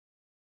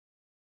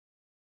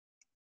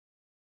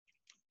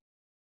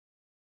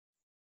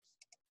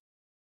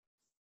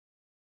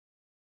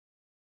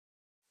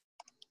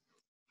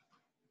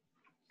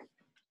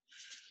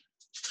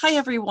Hi,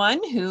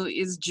 everyone who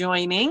is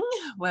joining,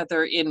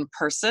 whether in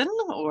person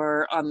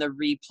or on the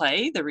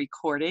replay, the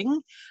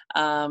recording.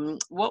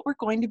 What we're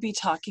going to be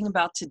talking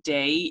about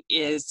today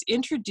is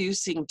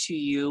introducing to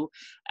you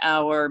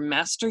our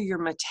Master Your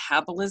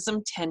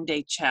Metabolism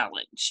 10-Day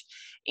Challenge.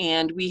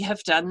 And we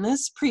have done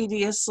this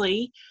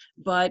previously,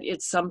 but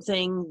it's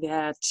something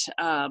that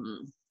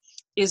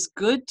is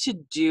good to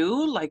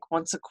do like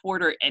once a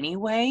quarter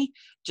anyway,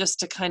 just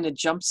to kind of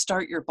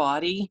jumpstart your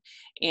body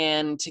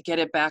and to get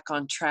it back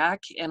on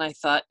track. And I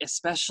thought,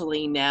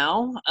 especially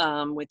now,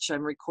 which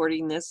I'm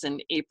recording this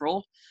in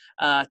April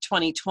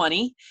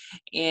 2020,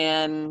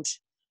 and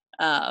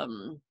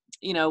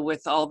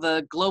with all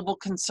the global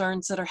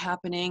concerns that are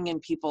happening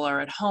and people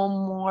are at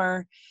home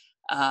more,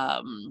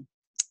 and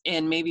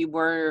maybe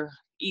we're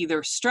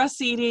either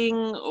stress eating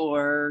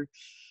or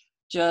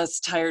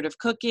just tired of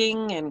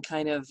cooking and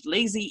kind of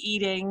lazy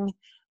eating,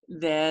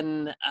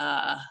 then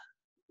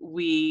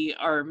we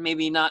are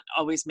maybe not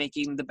always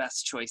making the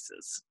best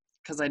choices,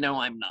 because I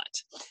know I'm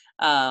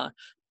not.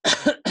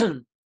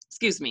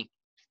 Excuse me,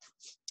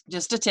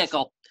 just a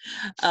tickle.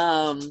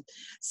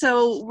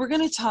 So we're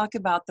going to talk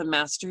about the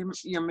Master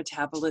Your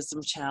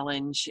Metabolism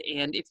Challenge.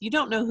 And if you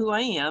don't know who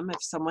I am,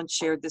 if someone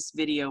shared this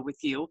video with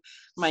you,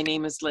 my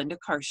name is Linda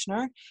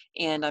Karshner,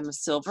 and I'm a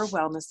Silver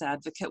Wellness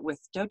Advocate with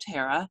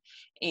doTERRA.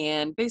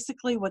 And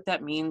basically what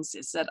that means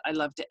is that I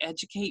love to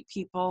educate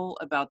people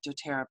about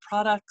doTERRA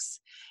products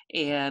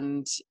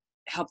and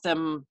help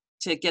them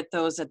to get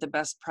those at the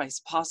best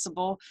price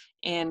possible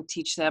and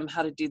teach them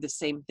how to do the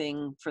same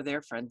thing for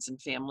their friends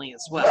and family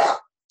as well.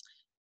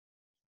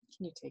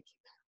 Can you take it?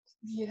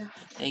 Yeah.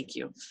 Thank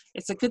you.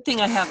 It's a good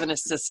thing I have an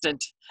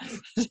assistant.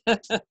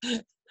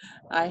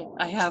 I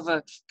have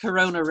a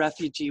Corona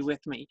refugee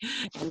with me,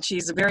 and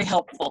she's very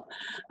helpful.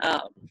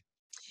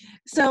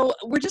 So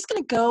we're just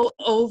going to go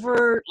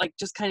over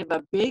just kind of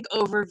a big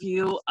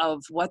overview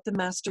of what the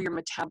Master Your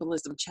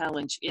Metabolism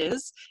Challenge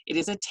is. It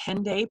is a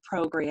 10-day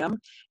program,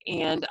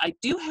 and I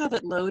do have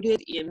it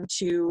loaded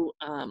into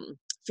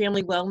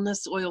Family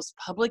Wellness Oils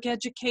Public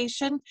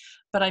Education,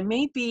 but I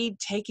may be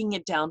taking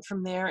it down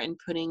from there and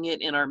putting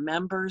it in our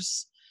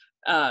members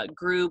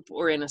group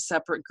or in a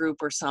separate group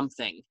or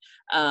something.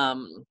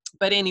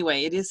 But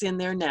anyway, it is in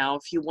there now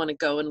if you want to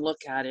go and look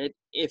at it,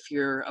 if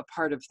you're a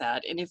part of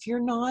that. And if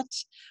you're not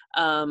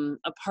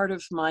a part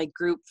of my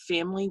group,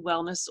 Family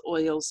Wellness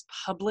Oils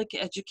Public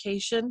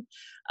Education,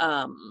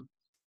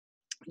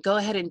 go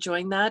ahead and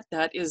join that.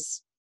 That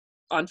is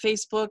on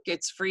Facebook.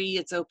 It's free.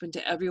 It's open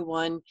to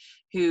everyone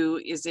who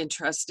is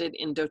interested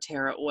in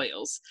doTERRA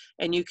oils.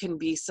 And you can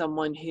be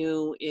someone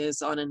who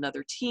is on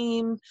another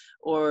team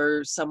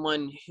or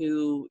someone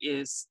who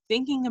is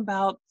thinking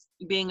about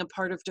being a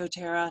part of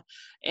doTERRA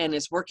and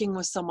is working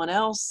with someone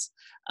else,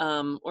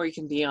 or you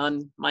can be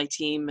on my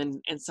team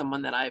and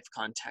someone that I've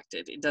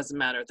contacted. It doesn't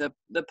matter.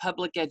 The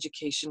public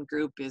education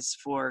group is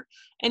for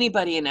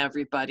anybody and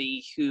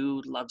everybody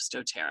who loves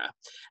doTERRA.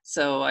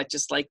 So I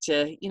just like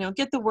to,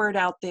 get the word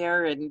out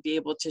there and be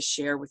able to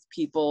share with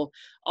people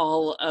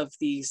all of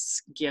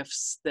these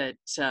gifts that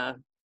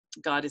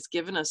God has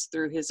given us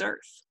through His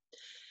earth.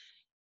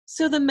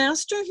 So the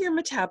Master Your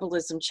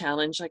Metabolism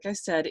Challenge, like I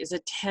said, is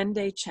a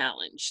 10-day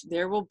challenge.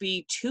 There will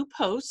be 2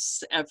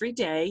 posts every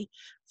day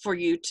for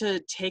you to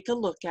take a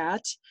look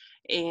at,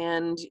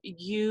 and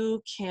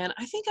you can,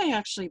 I think I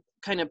actually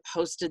kind of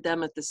posted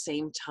them at the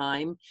same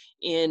time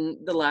in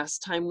the last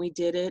time we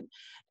did it.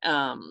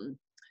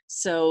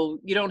 So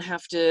you don't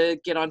have to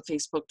get on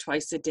Facebook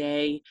twice a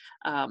day.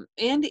 And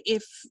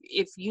if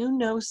you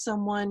know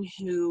someone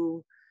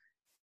who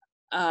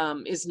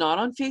is not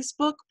on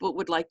Facebook but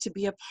would like to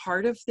be a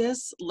part of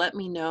this, let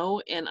me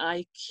know, and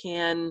I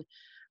can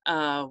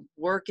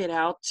work it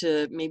out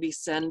to maybe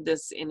send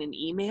this in an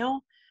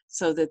email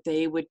so that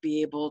they would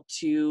be able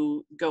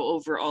to go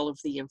over all of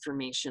the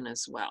information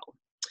as well.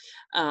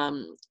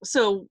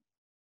 So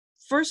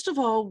first of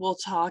all, we'll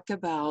talk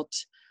about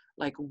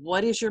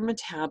what is your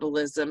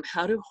metabolism?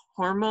 How do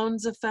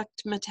hormones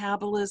affect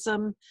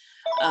metabolism?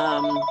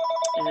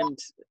 And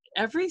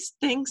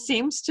everything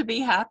seems to be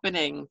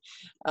happening.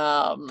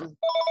 My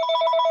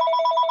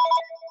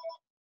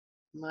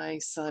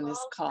son is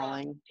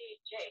calling.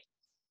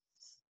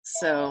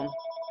 So,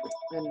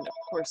 and of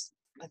course,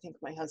 I think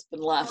my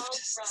husband left,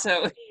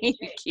 so he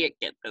can't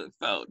get to the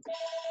phone.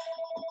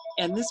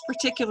 And this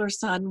particular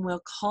son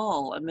will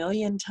call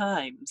 1,000,000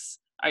 times.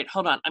 All right,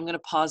 hold on. I'm going to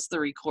pause the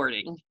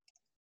recording.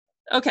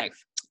 Okay.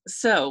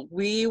 So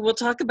we will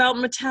talk about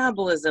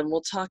metabolism.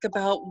 We'll talk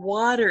about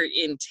water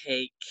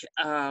intake.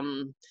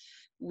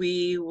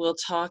 We will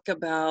talk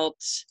about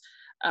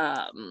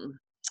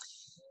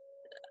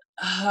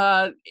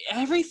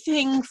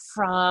everything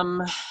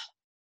from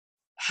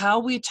how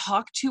we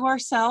talk to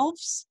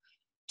ourselves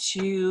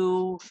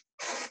to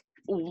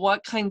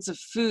what kinds of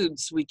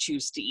foods we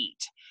choose to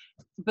eat.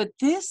 But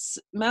this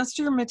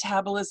Master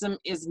Metabolism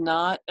is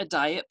not a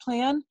diet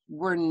plan.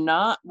 What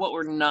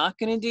we're not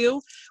going to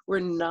do, we're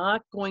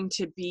not going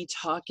to be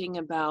talking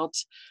about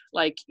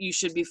like you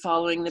should be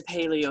following the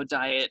paleo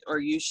diet, or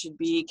you should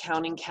be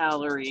counting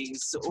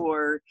calories,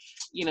 or,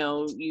 you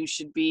know, you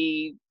should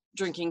be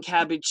drinking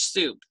cabbage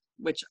soup,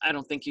 which I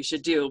don't think you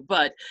should do.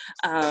 But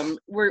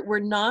we're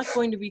not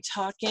going to be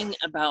talking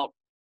about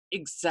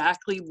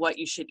exactly what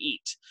you should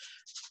eat.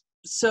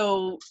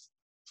 So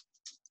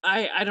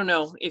I don't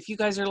know if you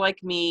guys are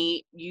like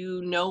me,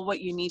 you know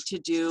what you need to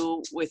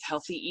do with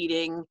healthy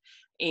eating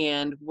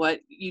and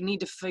what you need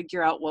to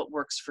figure out what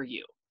works for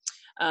you.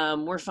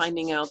 We're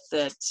finding out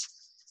that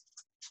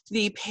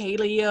the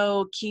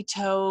paleo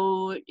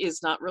keto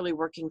is not really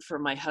working for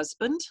my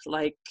husband.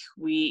 Like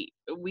we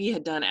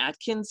had done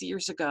Atkins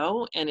years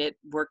ago and it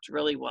worked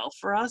really well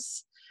for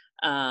us.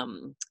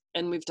 And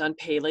we've done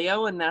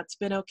paleo and that's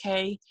been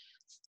okay.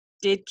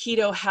 Did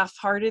keto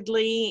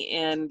half-heartedly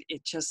and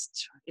it's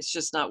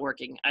just not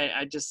working.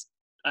 I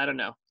don't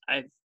know.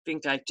 I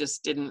think I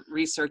just didn't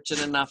research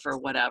it enough or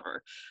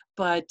whatever.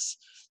 But,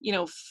 you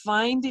know,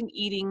 find an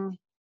eating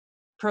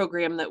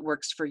program that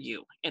works for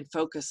you and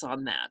focus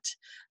on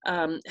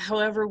that.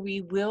 However,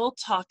 we will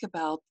talk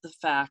about the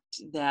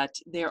fact that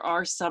there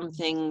are some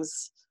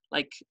things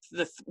like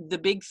the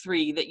big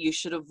three that you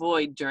should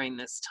avoid during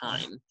this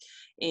time.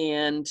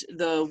 And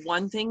the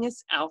one thing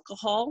is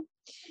alcohol.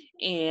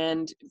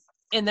 And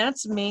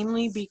that's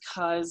mainly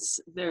because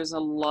there's a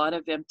lot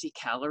of empty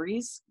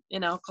calories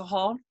in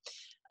alcohol.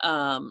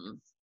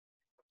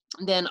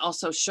 Then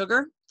also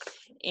sugar,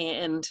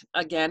 and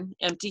again,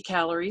 empty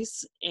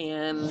calories.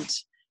 And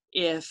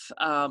if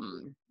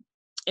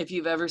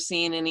you've ever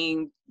seen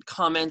any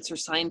comments or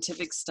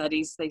scientific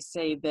studies, they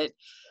say that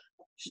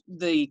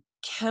the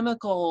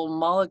chemical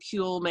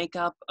molecule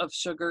makeup of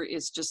sugar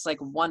is just like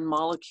one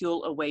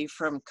molecule away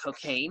from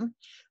cocaine.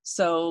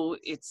 So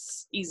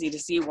it's easy to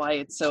see why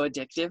it's so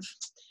addictive.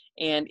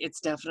 And it's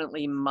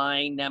definitely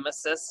my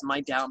nemesis, my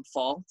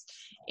downfall.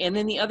 And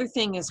then the other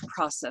thing is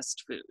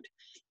processed food.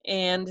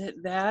 And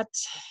that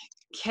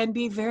can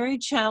be very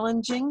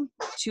challenging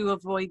to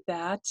avoid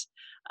that.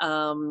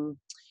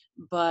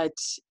 But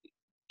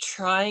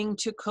trying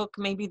to cook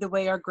maybe the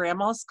way our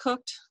grandmas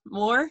cooked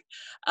more,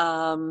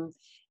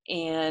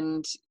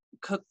 and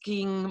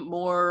cooking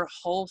more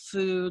whole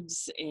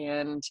foods,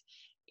 and,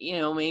 you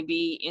know,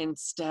 maybe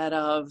instead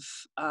of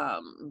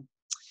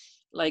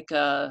like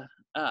a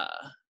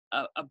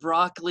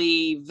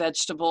broccoli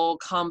vegetable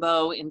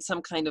combo in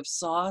some kind of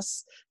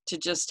sauce, to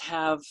just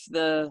have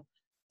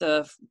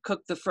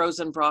cook the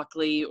frozen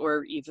broccoli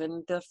or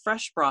even the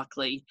fresh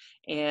broccoli,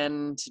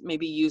 and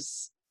maybe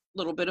use a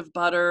little bit of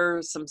butter,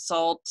 some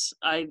salt.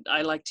 I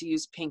like to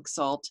use pink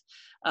salt.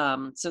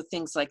 So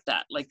things like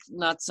that, like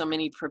not so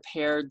many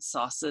prepared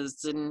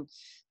sauces and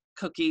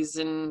cookies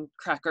and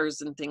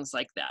crackers and things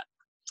like that.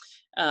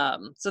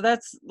 So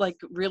that's like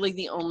really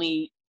the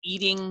only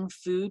eating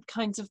food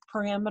kinds of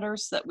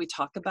parameters that we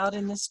talk about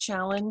in this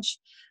challenge.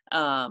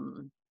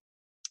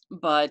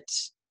 But,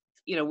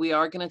 you know, we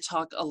are going to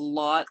talk a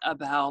lot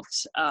about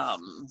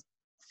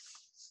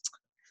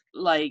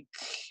like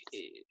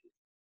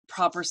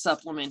proper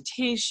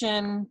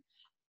supplementation,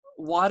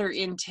 water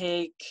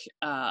intake,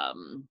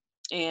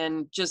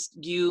 and just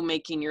you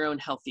making your own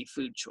healthy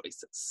food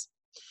choices.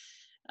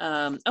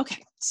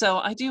 Okay, so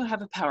I do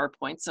have a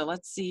PowerPoint, so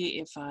let's see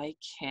if I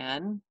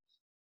can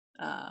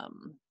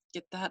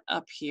get that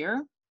up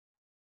here.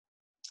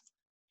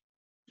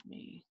 Let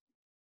me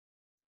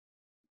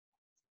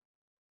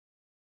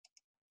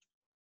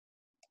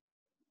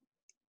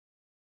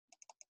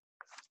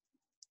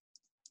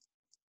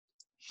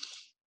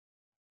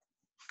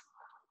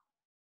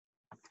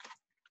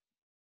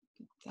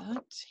get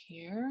that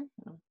here.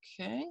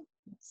 Okay,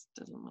 this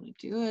doesn't want to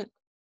do it.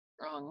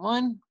 Wrong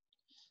one.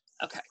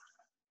 Okay.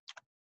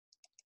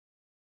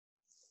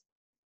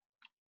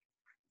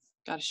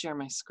 Got to share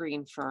my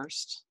screen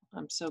first.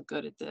 I'm so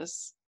good at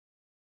this.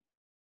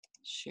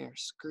 Share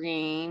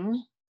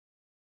screen.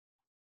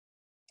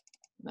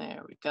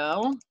 There we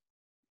go.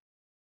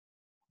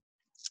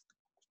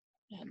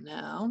 And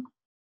now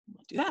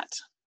we'll do that.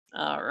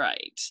 All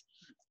right,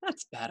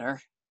 that's better.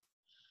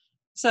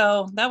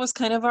 So that was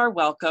kind of our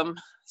welcome.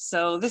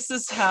 So this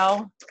is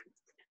how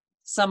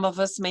some of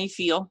us may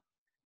feel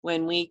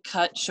when we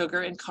cut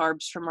sugar and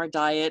carbs from our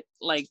diet.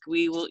 Like,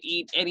 we will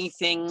eat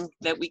anything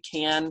that we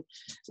can.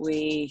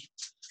 We,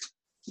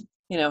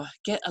 you know,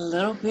 get a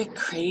little bit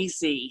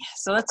crazy.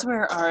 So that's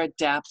where our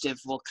adaptive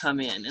will come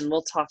in, and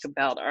we'll talk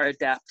about our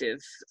adaptive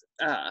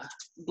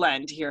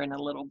blend here in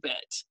a little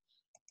bit.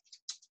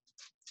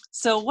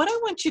 So what I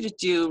want you to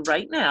do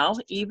right now,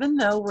 even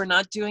though we're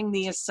not doing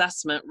the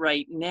assessment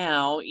right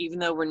now, even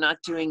though we're not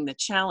doing the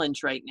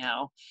challenge right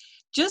now,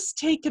 just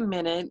take a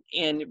minute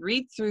and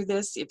read through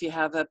this. If you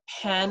have a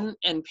pen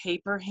and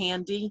paper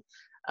handy,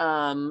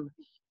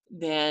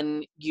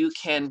 then you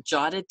can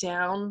jot it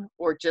down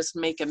or just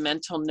make a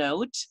mental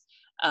note.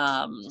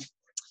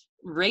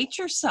 Rate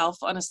yourself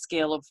on a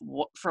scale of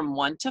from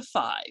 1 to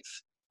 5.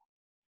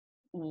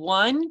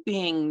 1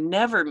 being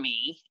never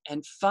me,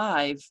 and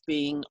 5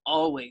 being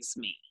always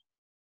me.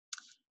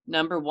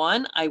 Number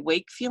 1, I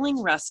wake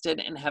feeling rested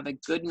and have a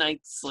good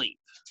night's sleep.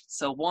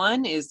 So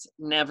 1 is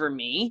never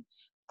me.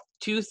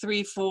 2,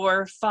 3,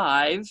 4,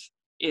 5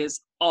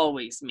 is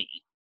always me.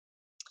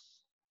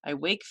 I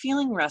wake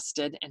feeling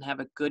rested and have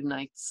a good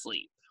night's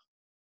sleep.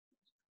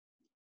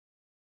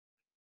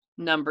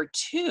 Number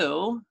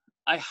 2,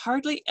 I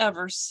hardly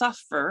ever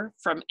suffer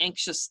from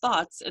anxious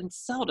thoughts and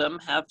seldom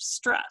have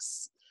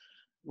stress.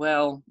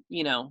 Well,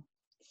 you know,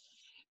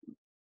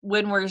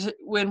 when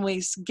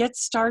we get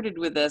started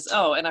with this,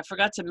 oh, and I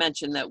forgot to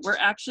mention that we're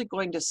actually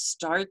going to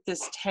start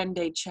this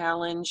 10-day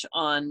challenge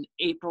on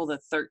April the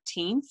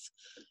 13th.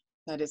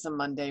 That is a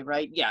Monday,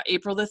 right? Yeah,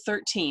 April the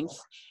 13th.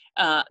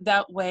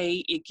 That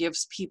way it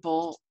gives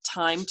people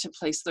time to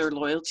place their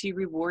loyalty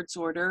rewards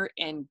order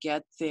and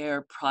get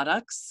their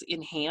products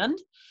in hand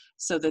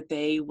so that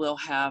they will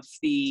have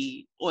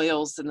the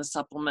oils and the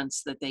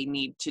supplements that they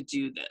need to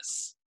do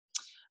this.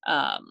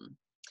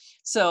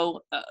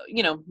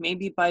 You know,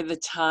 maybe by the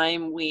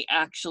time we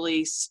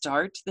actually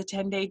start the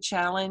 10-day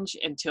challenge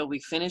until we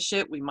finish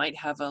it, we might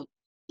have a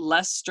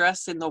less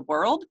stress in the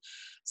world.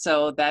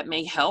 So that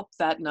may help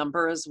that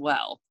number as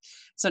well.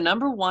 So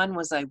number 1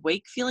 was I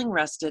wake feeling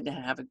rested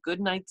and have a good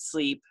night's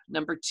sleep.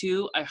 Number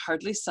 2, I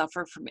hardly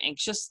suffer from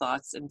anxious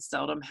thoughts and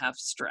seldom have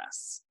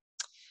stress.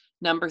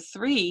 Number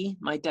 3,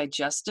 my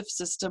digestive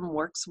system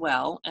works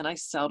well and I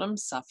seldom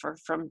suffer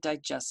from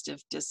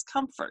digestive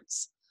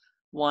discomforts.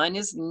 1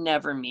 is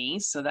never me,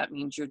 so that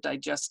means your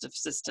digestive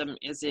system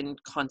is in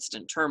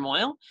constant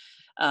turmoil.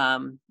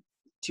 2,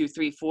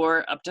 3,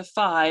 4, up to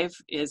 5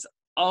 is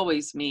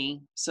always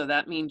me, so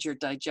that means your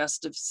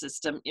digestive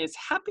system is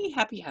happy,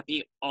 happy,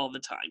 happy all the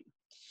time.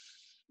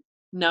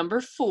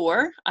 Number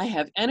 4, I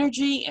have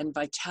energy and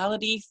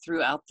vitality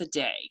throughout the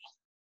day.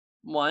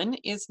 1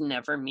 is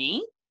never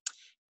me.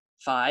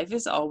 5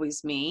 is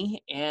always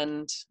me,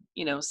 and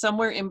you know,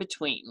 somewhere in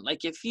between.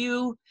 Like if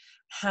you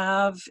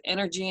have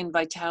energy and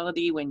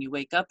vitality when you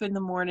wake up in the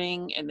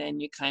morning and then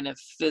you kind of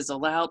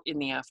fizzle out in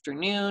the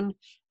afternoon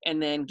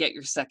and then get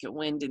your second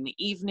wind in the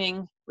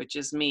evening, which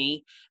is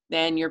me,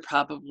 then you're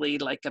probably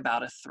like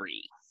about a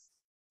 3.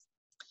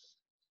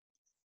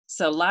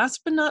 So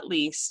last but not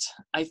least,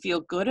 I feel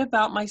good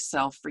about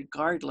myself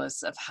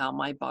regardless of how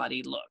my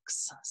body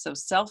looks. So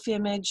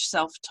self-image,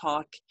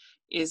 self-talk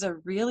is a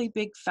really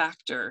big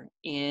factor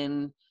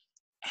in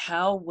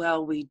how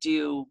well we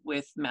do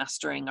with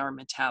mastering our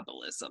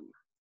metabolism.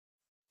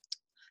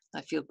 I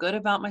feel good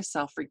about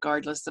myself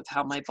regardless of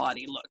how my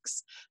body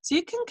looks. So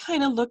you can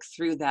kind of look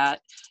through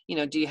that. You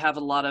know, do you have a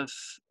lot of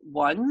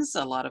 1s,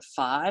 a lot of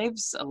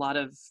 5s, a lot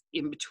of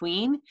in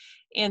between?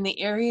 In the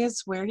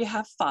areas where you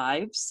have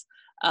 5s,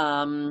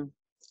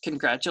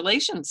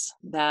 congratulations,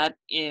 that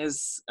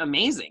is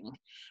amazing.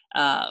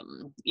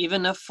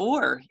 Even a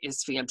 4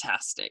 is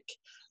fantastic.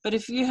 But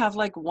if you have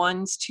like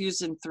 1s,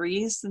 2s, and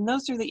 3s, then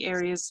those are the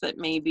areas that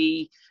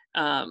maybe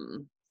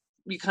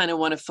you kind of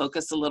want to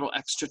focus a little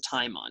extra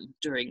time on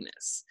during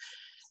this.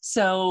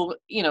 So,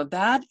 you know,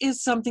 that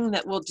is something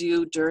that we'll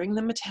do during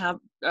the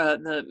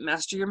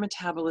Master Your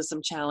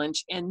Metabolism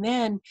Challenge. And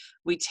then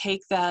we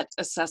take that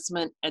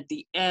assessment at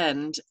the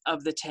end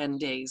of the 10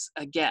 days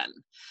again.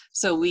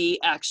 So we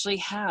actually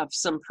have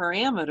some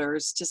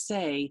parameters to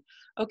say,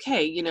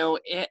 okay, you know,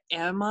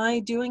 am I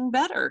doing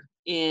better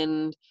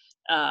in,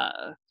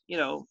 you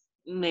know,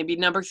 maybe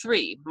number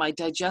 3, my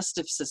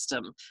digestive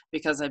system,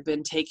 because I've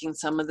been taking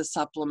some of the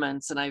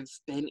supplements and I've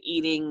been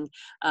eating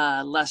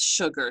less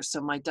sugar.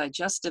 So my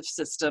digestive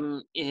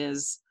system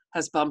has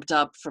bumped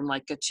up from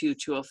like a 2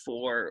 to a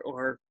 4,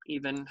 or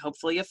even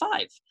hopefully a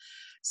 5.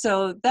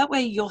 So that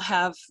way you'll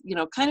have, you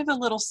know, kind of a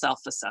little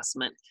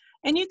self-assessment,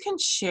 and you can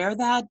share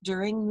that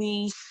during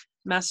the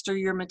Master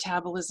Your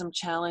Metabolism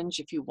Challenge.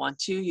 If you want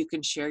to, you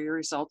can share your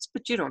results,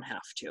 but you don't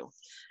have to.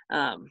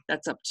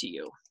 That's up to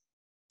you.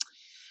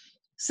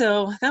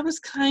 So that was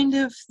kind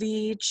of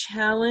the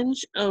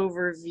challenge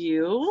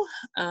overview.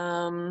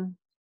 One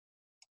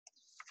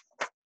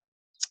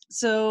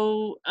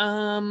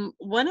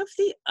of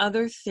the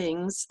other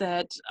things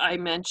that I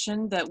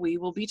mentioned that we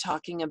will be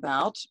talking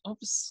about,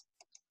 oops,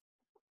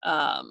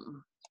 I've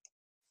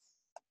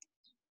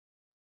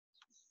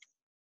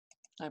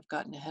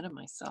gotten ahead of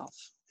myself.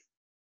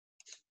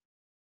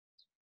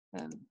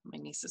 And my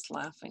niece is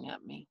laughing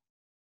at me.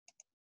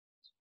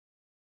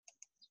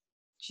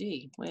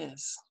 Gee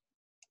whiz.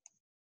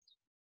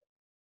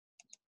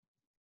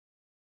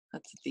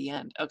 That's at the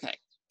end. Okay.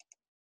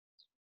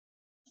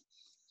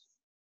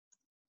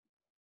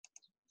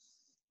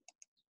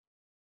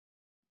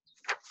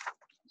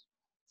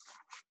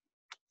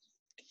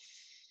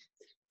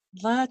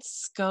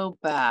 Let's go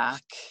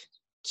back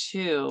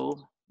to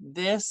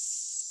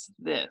this.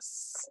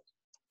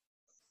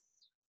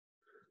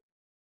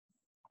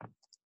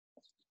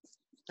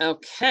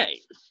 Okay.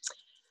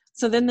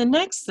 So then the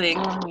next thing,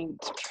 let me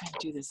try and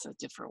do this a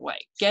different way.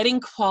 Getting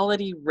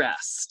quality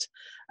rest.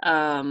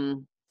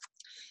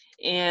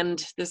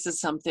 And this is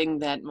something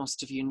that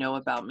most of you know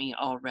about me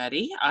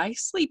already. I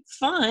sleep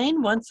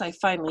fine once I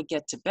finally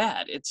get to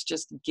bed. It's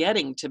just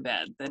getting to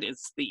bed that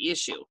is the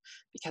issue,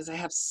 because I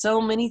have so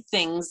many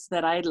things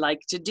that I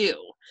like to do.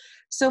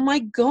 So my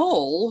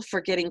goal for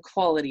getting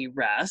quality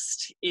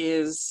rest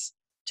is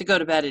to go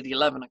to bed at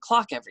 11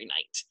 o'clock every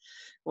night.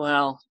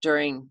 Well,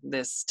 during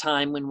this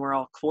time when we're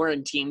all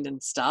quarantined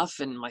and stuff,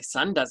 and my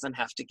son doesn't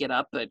have to get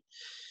up at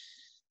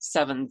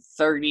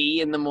 7:30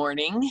 in the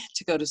morning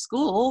to go to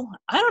school,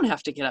 I don't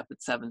have to get up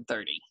at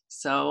 7:30.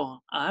 So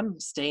I'm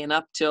staying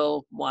up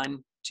till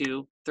 1,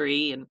 2,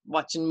 3 and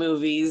watching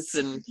movies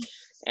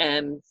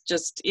and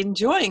just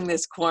enjoying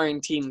this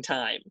quarantine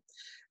time.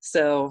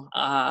 So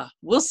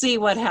we'll see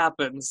what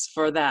happens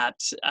for that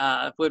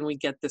when we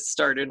get this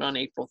started on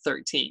April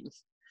 13th.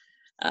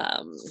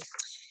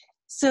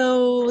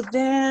 So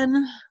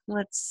then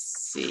let's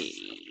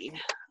see.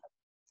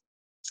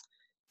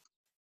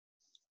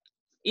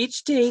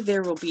 Each day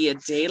there will be a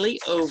daily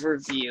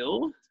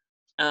overview,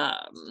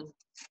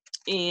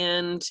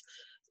 and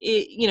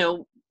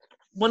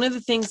one of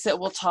the things that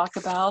we'll talk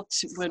about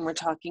when we're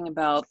talking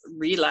about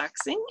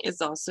relaxing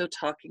is also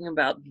talking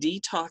about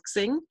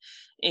detoxing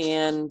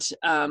and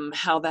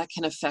how that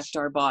can affect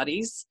our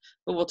bodies,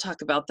 but we'll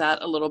talk about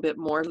that a little bit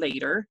more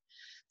later.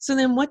 So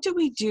then what do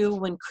we do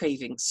when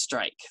cravings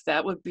strike?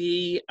 That would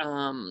be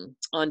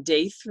on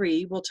day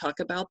 3, we'll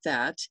talk about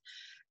that.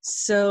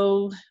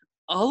 So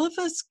all of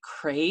us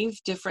crave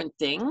different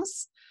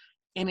things,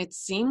 and it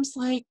seems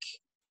like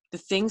the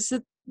things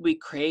that we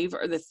crave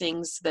are the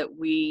things that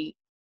we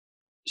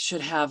should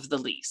have the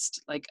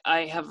least. Like,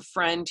 I have a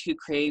friend who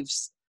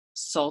craves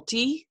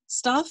salty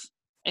stuff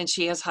and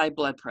she has high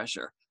blood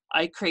pressure.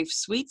 I crave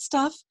sweet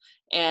stuff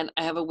and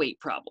I have a weight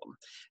problem.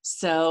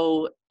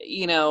 So,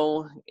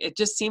 it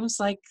just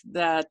seems like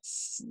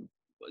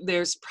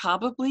there's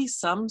probably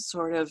some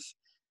sort of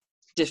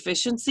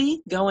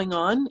deficiency going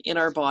on in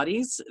our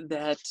bodies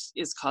that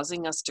is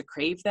causing us to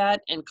crave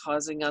that and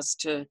causing us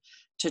to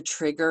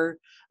trigger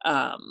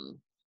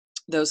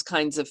those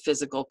kinds of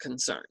physical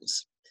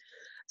concerns.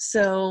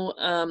 So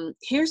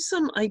here's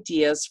some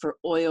ideas for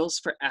oils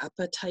for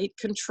appetite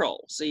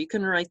control. So you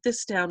can write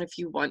this down if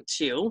you want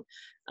to.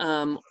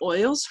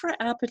 Oils for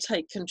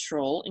appetite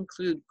control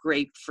include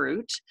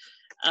grapefruit,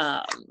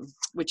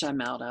 which I'm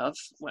out of,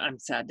 I'm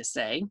sad to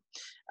say.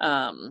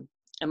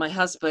 And my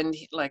husband,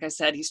 like I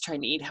said, he's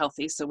trying to eat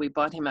healthy, so we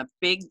bought him a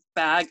big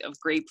bag of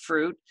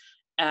grapefruit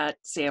at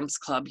Sam's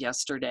Club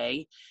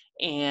yesterday,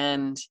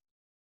 and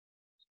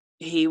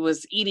he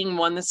was eating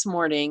one this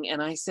morning,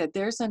 and I said,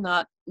 there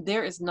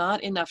is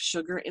not enough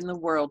sugar in the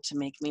world to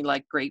make me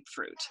like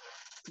grapefruit,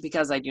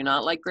 because I do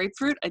not like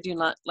grapefruit. I do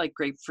not like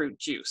grapefruit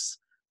juice,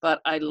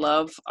 but I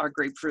love our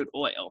grapefruit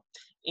oil.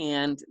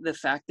 And the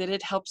fact that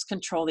it helps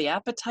control the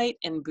appetite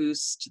and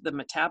boost the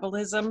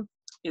metabolism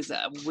is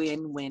a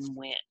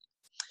win-win-win.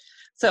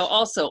 So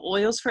also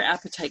oils for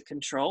appetite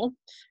control,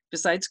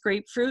 besides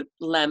grapefruit,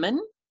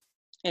 lemon,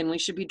 and we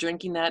should be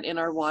drinking that in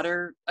our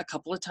water a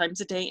couple of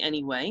times a day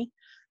anyway.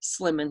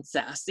 Slim and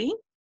Sassy,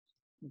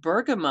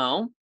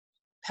 bergamot,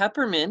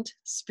 peppermint,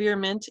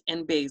 spearmint,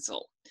 and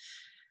basil.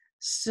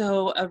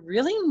 So a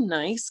really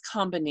nice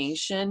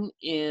combination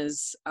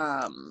is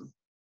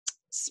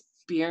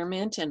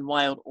spearmint and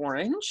wild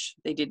orange.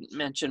 They didn't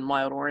mention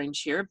wild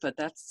orange here, but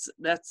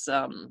that's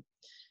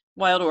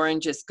wild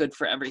orange is good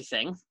for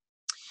everything.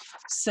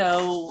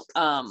 So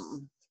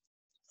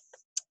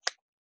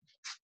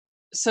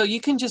so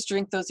you can just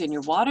drink those in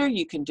your water.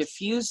 You can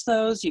diffuse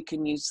those. You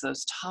can use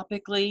those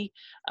topically,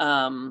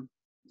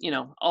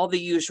 all the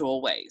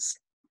usual ways.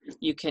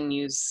 You can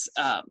use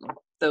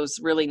those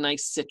really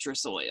nice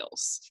citrus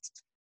oils.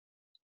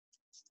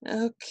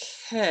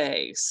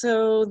 Okay,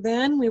 so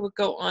then we will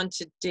go on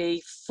to day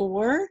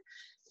 4,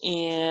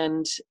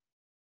 and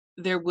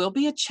there will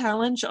be a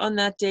challenge on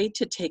that day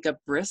to take a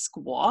brisk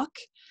walk.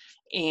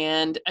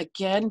 And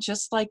again,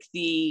 just like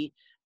the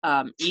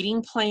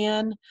eating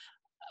plan,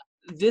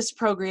 this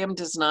program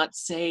does not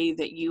say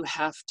that you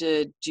have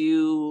to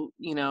do,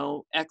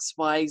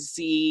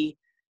 XYZ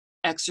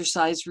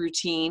exercise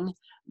routine,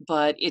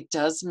 but it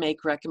does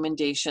make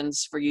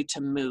recommendations for you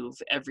to move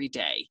every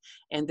day.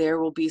 And there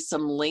will be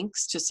some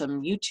links to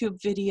some YouTube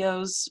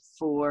videos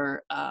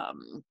for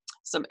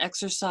some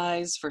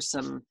exercise, for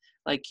some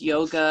like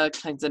yoga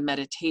kinds of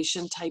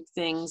meditation type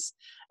things.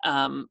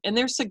 And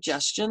there's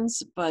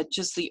suggestions, but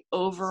just the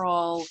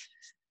overall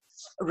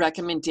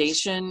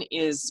recommendation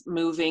is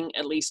moving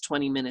at least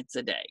 20 minutes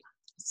a day.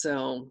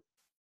 So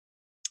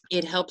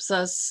it helps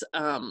us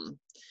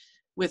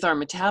with our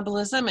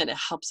metabolism, and it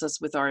helps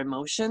us with our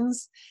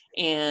emotions.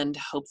 And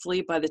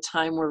hopefully by the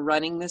time we're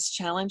running this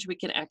challenge, we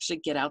can actually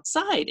get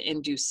outside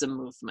and do some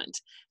movement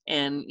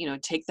and,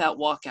 take that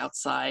walk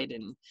outside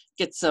and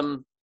get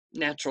some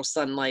natural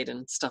sunlight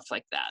and stuff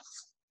like that.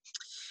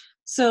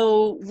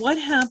 So what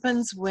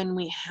happens when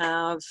we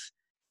have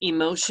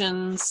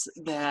emotions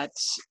that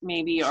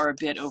maybe are a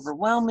bit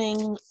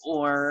overwhelming,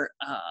 or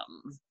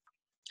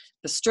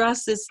the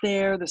stress is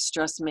there? The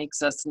stress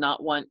makes us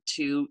not want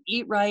to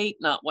eat right,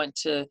 not want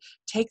to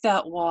take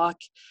that walk.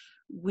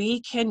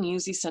 we can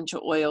use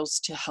essential oils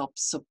to help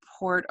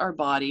support our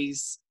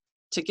bodies,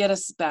 to get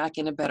us back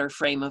in a better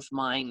frame of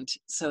mind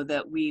so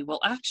that we will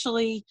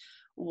actually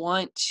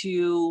want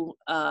to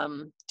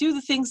do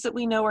the things that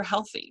we know are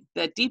healthy,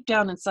 that deep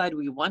down inside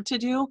we want to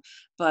do,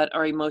 but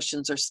our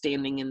emotions are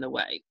standing in the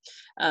way.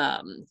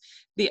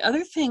 The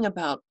other thing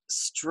about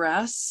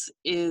stress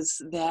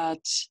is that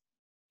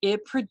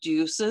it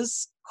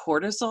produces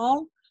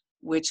cortisol,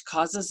 which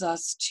causes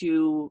us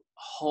to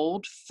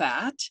hold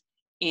fat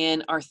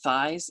in our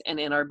thighs and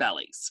in our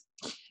bellies.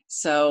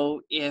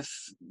 So if,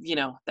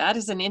 that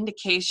is an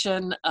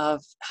indication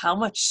of how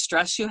much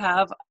stress you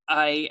have,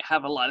 I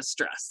have a lot of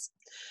stress.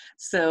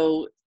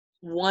 So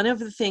one of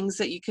the things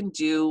that you can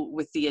do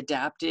with the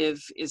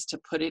adaptive is to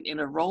put it in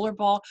a roller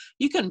ball.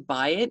 You can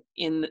buy it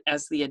in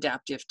as the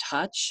adaptive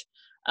touch.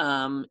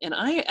 And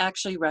I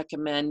actually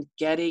recommend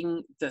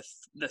getting the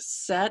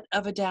set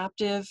of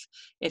adaptive.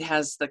 It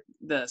has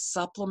the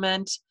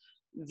supplement,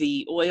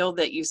 the oil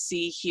that you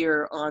see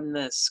here on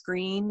the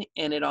screen,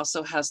 and it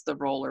also has the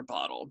roller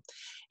bottle.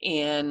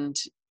 And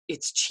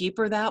it's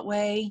cheaper that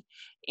way.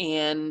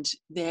 And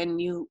then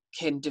you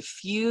can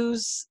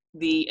diffuse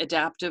the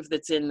adaptive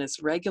that's in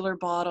this regular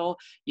bottle.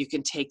 You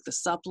can take the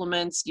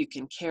supplements, you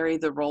can carry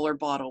the roller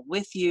bottle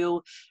with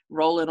you,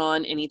 roll it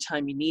on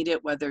anytime you need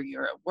it, whether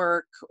you're at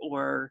work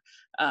or,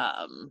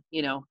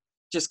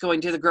 just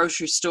going to the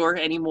grocery store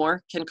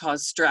anymore can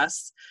cause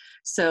stress.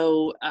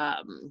 So,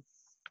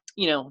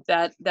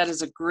 that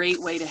is a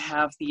great way to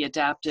have the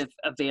adaptive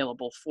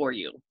available for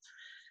you.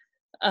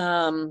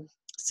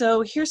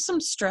 So here's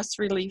some stress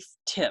relief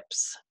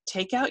tips.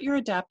 Take out your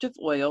adaptive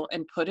oil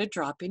and put a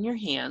drop in your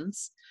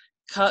hands.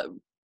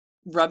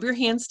 Rub your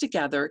hands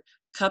together,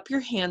 cup your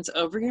hands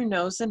over your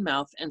nose and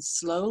mouth, and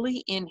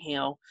slowly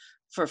inhale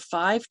for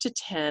 5 to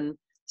 10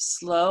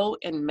 slow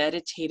and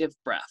meditative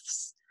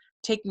breaths.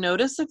 Take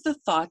notice of the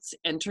thoughts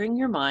entering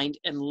your mind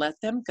and let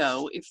them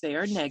go if they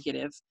are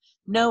negative,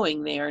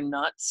 knowing they are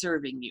not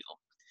serving you.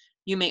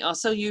 You may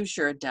also use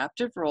your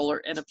adaptive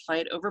roller and apply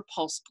it over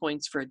pulse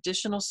points for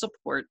additional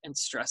support and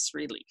stress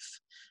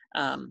relief.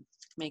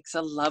 Makes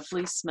a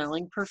lovely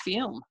smelling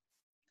perfume.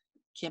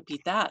 Can't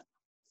beat that.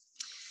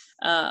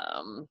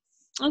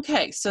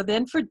 Okay, so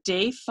then for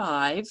day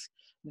 5,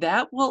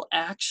 that will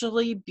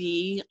actually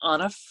be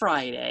on a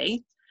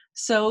Friday.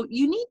 So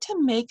you need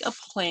to make a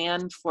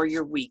plan for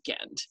your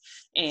weekend.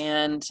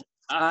 And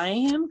I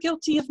am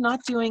guilty of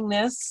not doing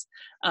this,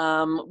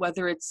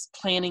 whether it's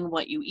planning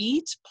what you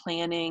eat,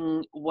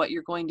 planning what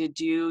you're going to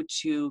do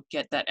to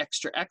get that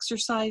extra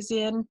exercise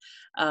in,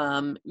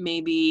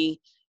 maybe,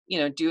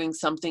 doing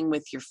something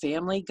with your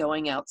family,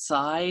 going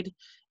outside.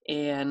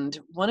 And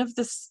one of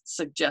the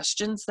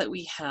suggestions that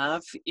we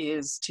have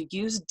is to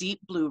use Deep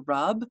Blue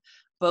Rub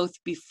both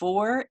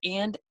before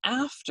and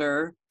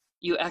after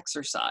you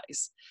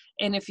exercise.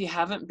 And if you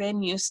haven't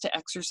been used to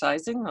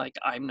exercising, like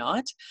I'm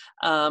not,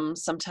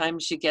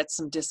 sometimes you get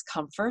some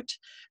discomfort.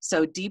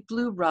 So Deep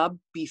Blue Rub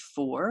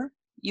before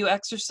you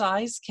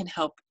exercise can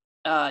help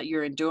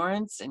your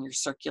endurance and your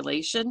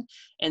circulation.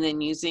 And then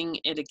using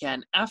it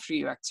again after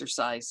you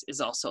exercise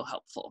is also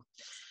helpful.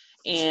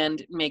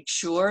 And make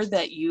sure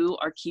that you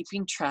are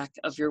keeping track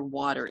of your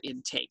water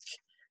intake.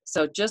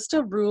 So just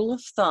a rule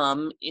of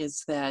thumb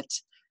is that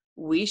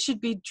we should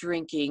be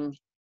drinking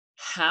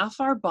half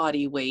our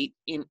body weight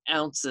in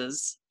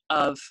ounces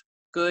of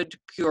good,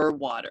 pure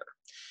water.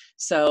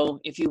 So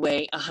if you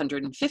weigh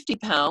 150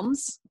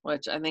 pounds,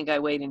 which I think I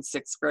weighed in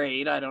 6th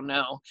grade, I don't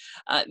know,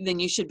 then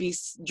you should be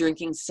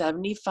drinking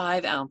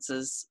 75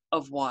 ounces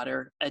of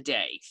water a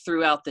day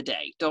throughout the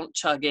day. Don't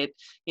chug it,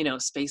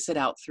 space it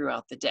out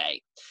throughout the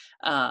day.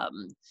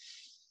 And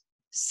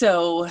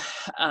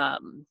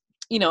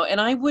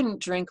I wouldn't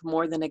drink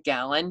more than a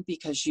gallon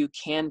because you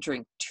can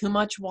drink too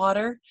much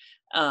water.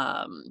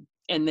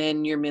 And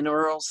then your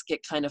minerals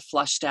get kind of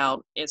flushed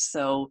out.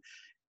 So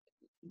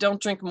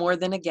don't drink more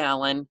than a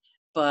gallon,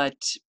 but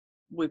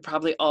we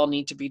probably all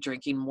need to be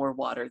drinking more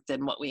water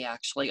than what we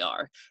actually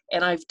are.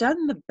 And I've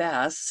done the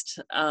best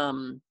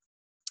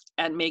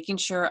at making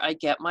sure I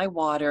get my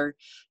water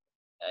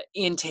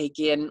intake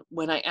in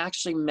when I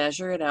actually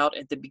measure it out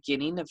at the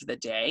beginning of the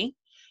day.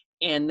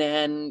 And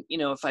then,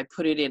 if I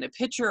put it in a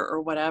pitcher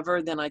or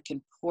whatever, then I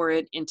can pour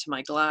it into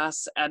my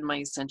glass, add my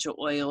essential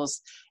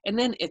oils. And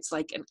then it's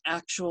like an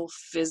actual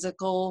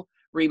physical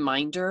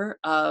reminder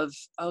of,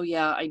 oh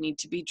yeah, I need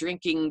to be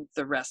drinking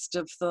the rest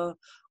of the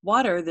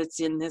water that's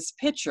in this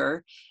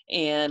pitcher.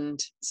 And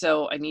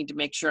so I need to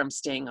make sure I'm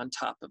staying on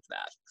top of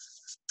that.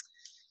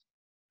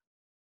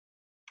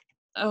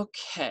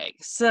 Okay,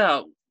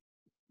 so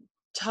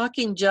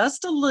talking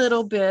just a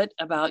little bit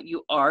about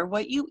you are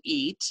what you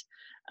eat.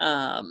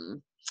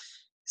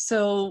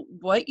 So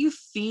what you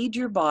feed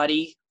your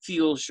body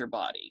fuels your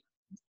body.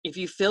 If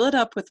you fill it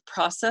up with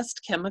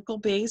processed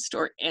chemical-based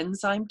or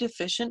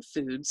enzyme-deficient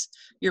foods,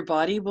 your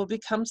body will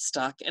become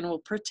stuck and will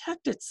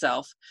protect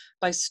itself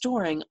by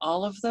storing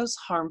all of those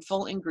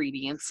harmful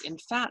ingredients in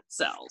fat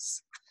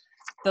cells.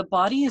 The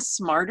body is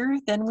smarter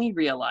than we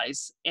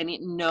realize, and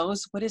it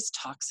knows what is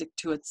toxic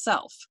to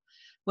itself.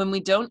 When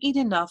we don't eat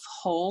enough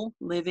whole,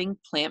 living,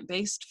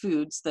 plant-based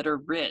foods that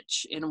are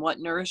rich in what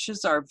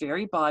nourishes our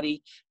very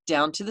body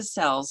down to the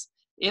cells,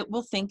 it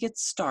will think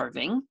it's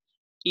starving,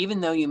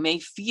 even though you may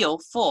feel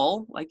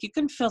full, like you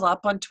can fill up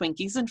on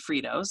Twinkies and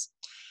Fritos,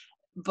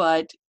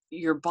 but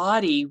your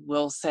body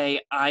will say,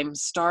 I'm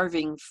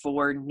starving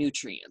for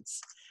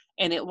nutrients.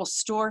 And it will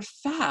store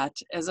fat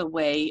as a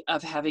way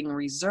of having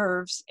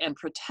reserves and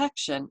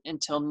protection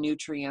until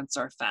nutrients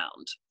are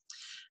found.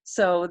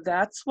 So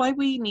that's why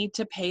we need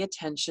to pay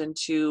attention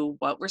to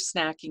what we're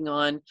snacking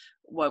on,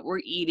 what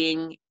we're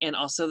eating, and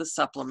also the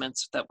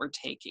supplements that we're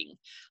taking.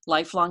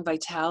 Lifelong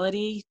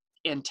Vitality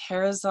and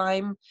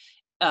Terrazyme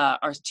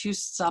are two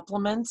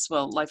supplements.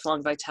 Well,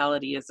 Lifelong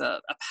Vitality is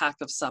a pack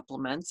of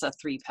supplements, a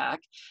 3-pack,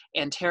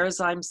 and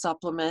Terrazyme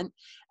supplement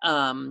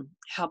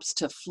helps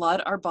to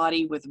flood our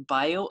body with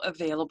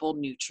bioavailable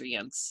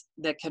nutrients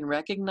that can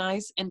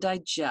recognize and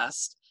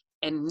digest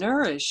and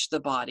nourish the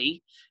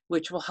body,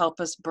 which will help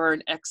us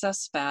burn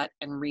excess fat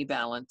and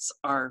rebalance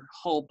our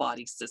whole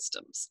body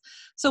systems.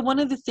 So one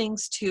of the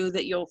things too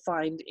that you'll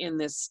find in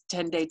this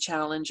 10-day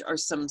challenge are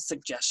some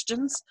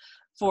suggestions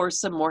for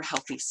some more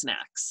healthy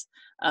snacks.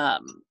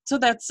 So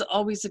that's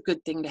always a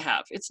good thing to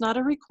have. It's not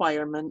a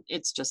requirement,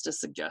 it's just a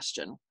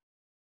suggestion.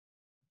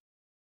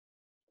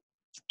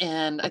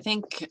 And I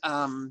think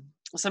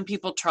some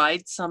people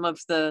tried some of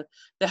the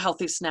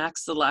healthy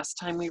snacks the last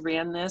time we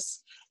ran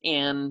this,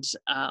 and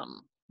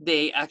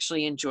they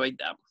actually enjoyed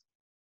them.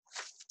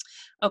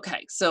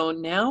 Okay, so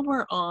now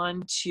we're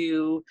on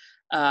to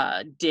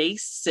day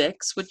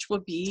 6, which will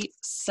be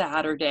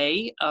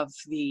Saturday of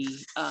the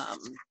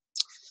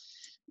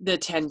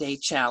 10-day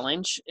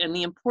challenge, and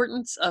the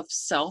importance of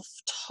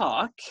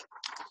self-talk.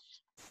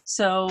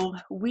 So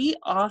we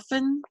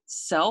often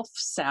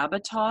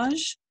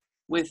self-sabotage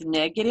with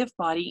negative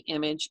body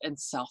image and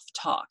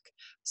self-talk.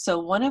 So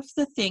one of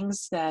the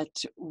things that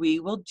we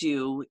will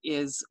do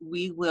is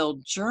we will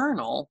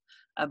journal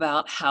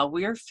about how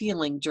we are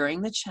feeling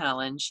during the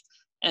challenge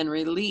and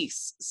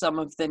release some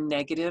of the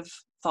negative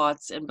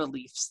thoughts and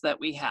beliefs that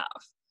we have.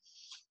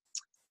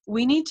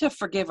 We need to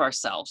forgive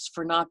ourselves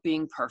for not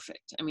being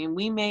perfect. I mean,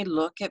 we may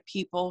look at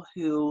people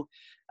who,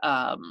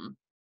 have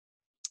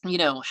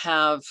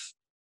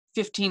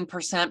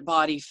 15%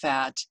 body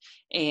fat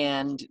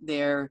and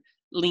they're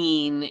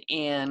lean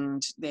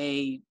and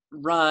they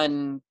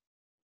run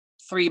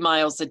 3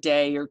 miles a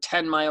day or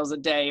 10 miles a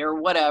day or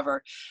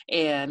whatever.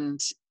 And,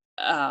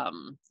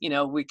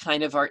 we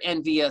kind of are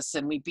envious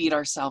and we beat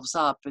ourselves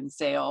up and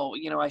say, oh,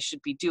 I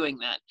should be doing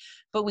that.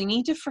 But we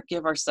need to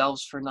forgive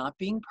ourselves for not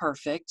being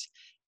perfect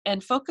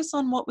and focus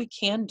on what we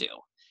can do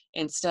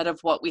instead of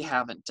what we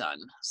haven't done.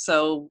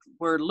 So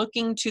we're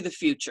looking to the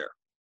future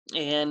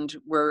and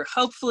we're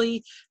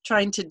hopefully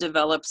trying to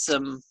develop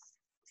some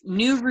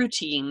new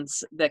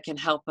routines that can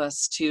help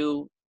us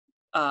to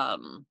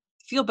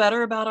feel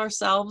better about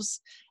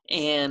ourselves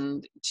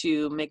and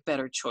to make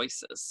better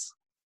choices.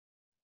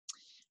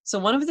 So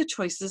one of the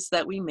choices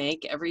that we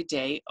make every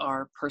day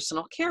are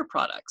personal care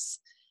products.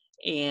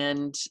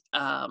 And,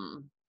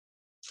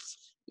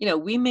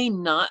 we may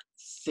not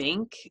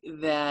think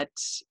that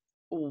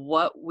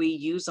what we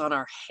use on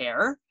our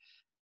hair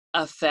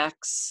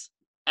affects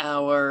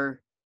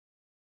our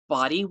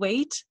body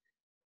weight.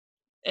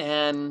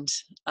 And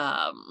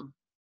I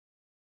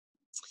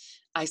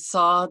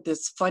saw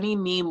this funny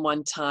meme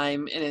one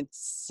time, and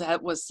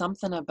it was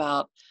something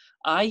about,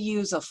 I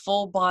use a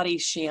full body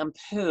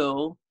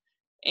shampoo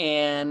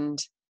and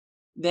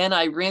then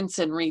I rinse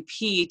and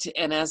repeat.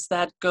 And as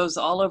that goes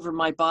all over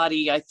my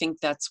body, I think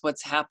that's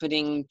what's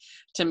happening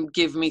to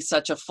give me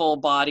such a full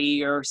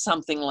body or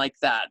something like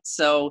that.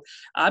 So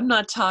I'm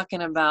not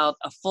talking about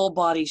a full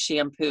body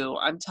shampoo.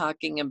 I'm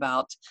talking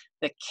about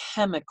the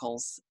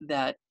chemicals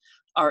that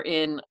are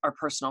in our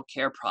personal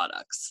care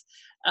products.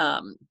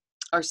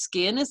 Our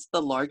skin is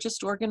the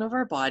largest organ of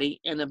our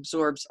body and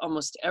absorbs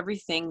almost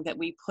everything that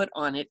we put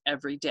on it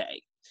every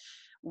day.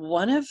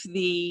 One of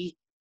the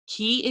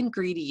key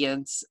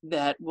ingredients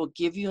that will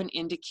give you an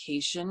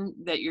indication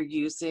that you're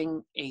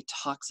using a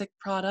toxic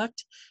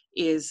product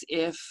is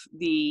if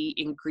the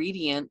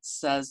ingredient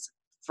says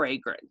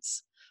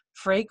fragrance.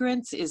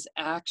 Fragrance is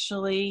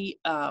actually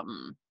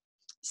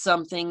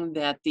something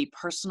that the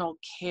personal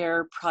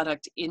care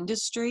product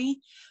industry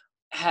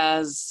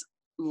has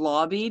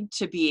lobbied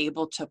to be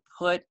able to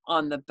put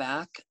on the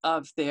back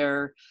of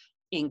their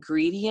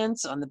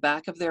ingredients, on the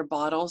back of their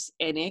bottles,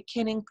 and it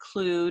can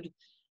include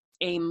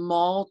a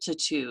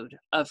multitude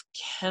of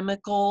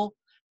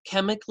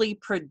chemically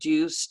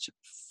produced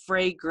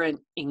fragrant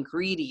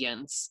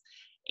ingredients,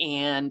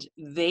 and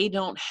they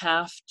don't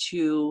have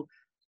to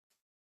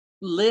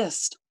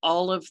list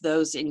all of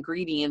those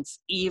ingredients,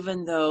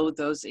 even though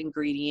those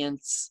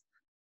ingredients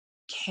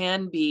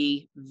can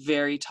be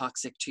very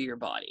toxic to your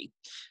body.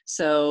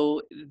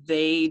 So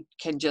they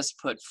can just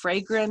put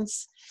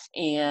fragrance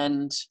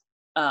and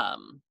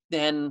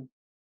then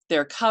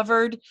they're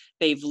covered,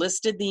 they've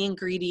listed the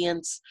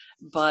ingredients,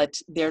 but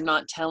they're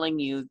not telling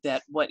you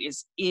that what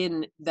is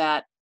in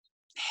that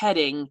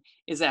heading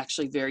is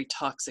actually very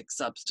toxic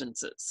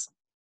substances.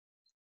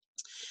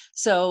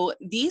 So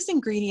these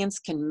ingredients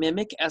can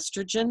mimic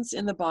estrogens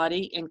in the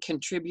body and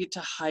contribute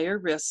to higher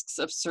risks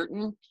of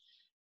certain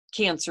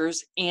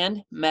cancers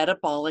and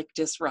metabolic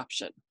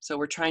disruption. So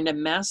we're trying to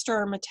master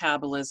our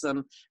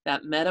metabolism.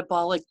 That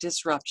metabolic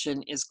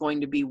disruption is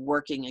going to be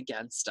working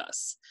against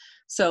us.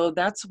 So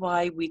that's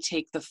why we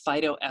take the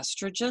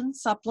phytoestrogen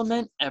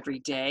supplement every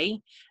day,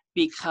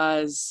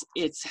 because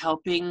it's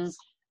helping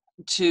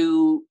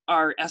to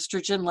our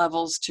estrogen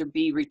levels to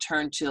be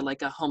returned to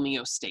like a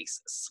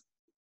homeostasis.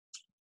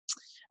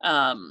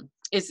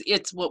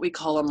 It's what we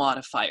call a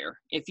modifier.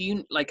 If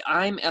you like,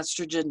 I'm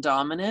estrogen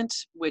dominant,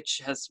 which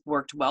has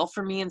worked well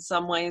for me in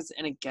some ways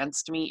and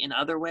against me in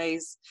other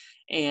ways.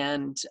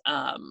 And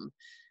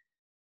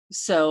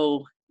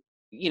so,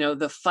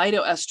 the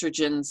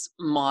phytoestrogens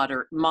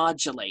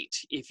modulate.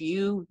 If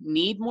you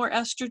need more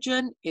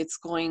estrogen, it's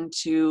going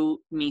to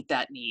meet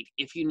that need.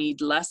 If you need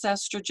less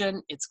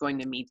estrogen, it's going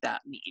to meet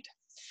that need.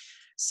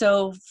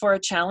 So for a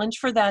challenge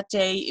for that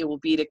day, it will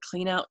be to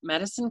clean out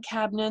medicine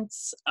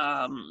cabinets,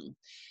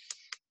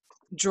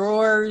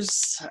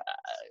 drawers,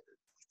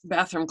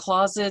 bathroom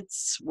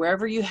closets,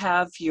 wherever you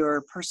have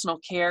your personal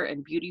care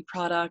and beauty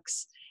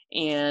products.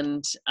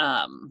 And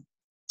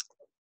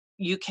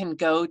you can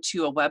go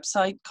to a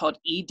website called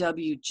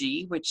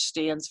EWG, which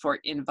stands for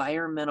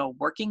Environmental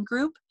Working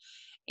Group.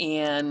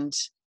 And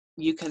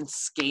you can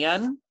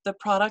scan the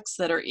products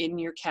that are in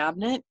your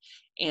cabinet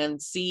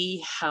and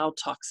see how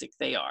toxic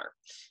they are.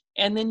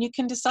 And then you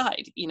can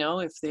decide,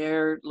 if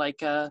they're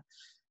like a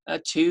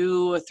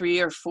 2, a 3,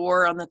 or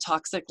 4 on the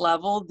toxic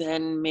level,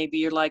 then maybe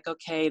you're like,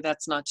 okay,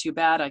 that's not too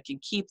bad, I can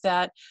keep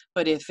that.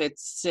 But if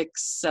it's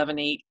 6, 7,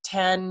 8,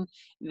 10,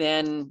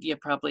 then you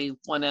probably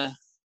want to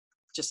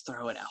just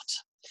throw it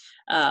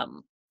out.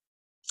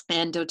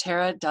 And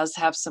doTERRA does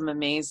have some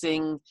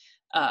amazing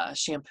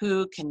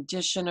shampoo,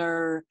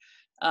 conditioner,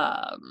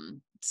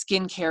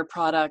 skincare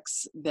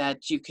products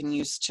that you can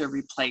use to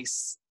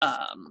replace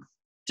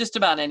just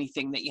about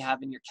anything that you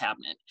have in your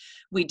cabinet.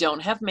 We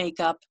don't have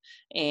makeup,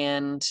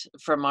 and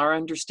from our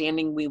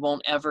understanding, we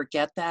won't ever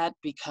get that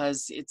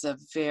because it's a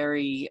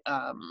very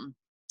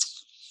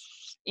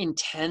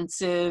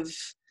intensive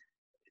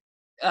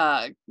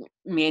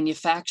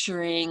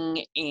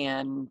manufacturing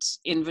and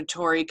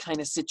inventory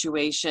kind of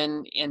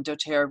situation, and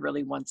doTERRA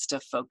really wants to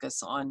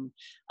focus on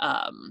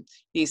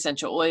the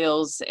essential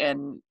oils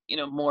and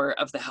more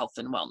of the health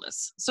and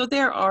wellness. So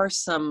there are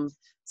some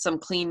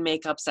clean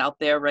makeups out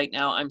there right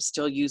now. I'm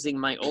still using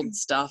my old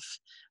stuff,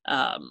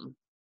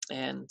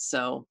 and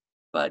so,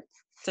 but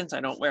since I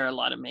don't wear a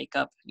lot of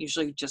makeup,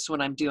 usually just when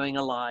I'm doing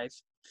a live.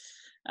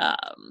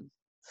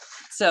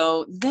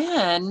 So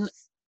then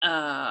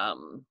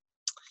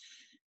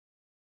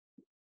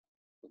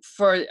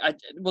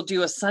we'll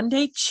do a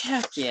Sunday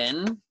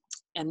check-in,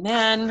 and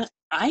then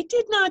I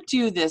did not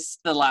do this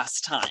the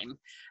last time.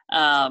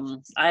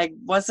 I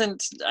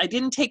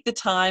didn't take the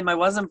time. I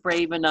wasn't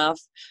brave enough.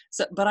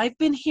 But I've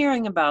been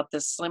hearing about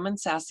this Slim and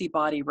Sassy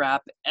body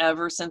wrap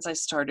ever since I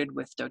started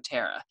with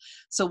doTERRA.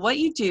 So what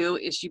you do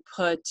is you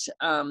put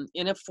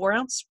in a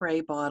 4-ounce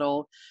spray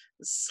bottle,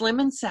 Slim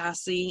and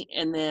Sassy,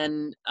 and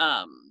then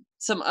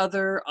some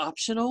other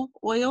optional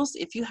oils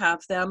if you have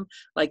them,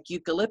 like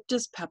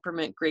eucalyptus,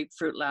 peppermint,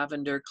 grapefruit,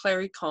 lavender,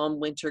 clary calm,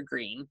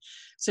 wintergreen.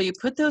 So you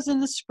put those in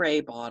the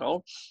spray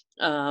bottle,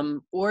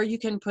 or you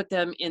can put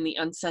them in the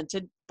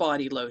unscented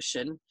body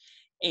lotion,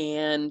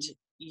 and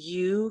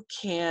you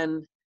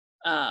can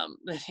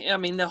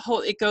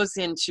it goes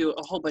into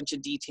a whole bunch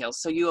of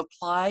details. So you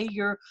apply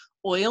your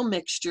oil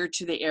mixture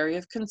to the area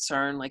of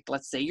concern, like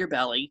let's say your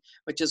belly,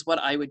 which is what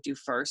I would do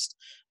first.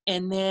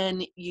 And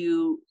then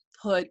you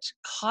put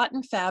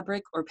cotton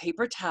fabric or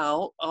paper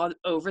towel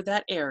over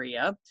that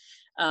area,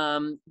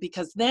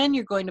 because then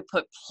you're going to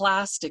put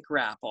plastic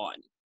wrap on.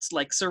 It's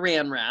like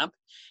saran wrap.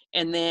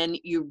 And then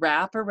you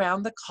wrap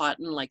around the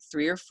cotton like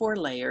 3 or 4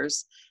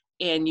 layers,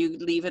 and you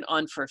leave it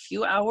on for a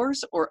few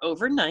hours or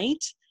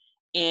overnight,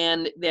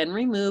 and then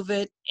remove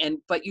it.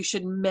 But you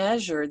should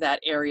measure that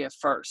area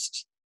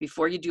first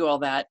before you do all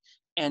that,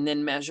 and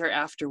then measure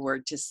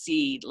afterward to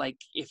see like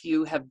if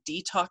you have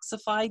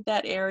detoxified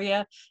that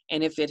area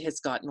and if it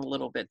has gotten a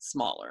little bit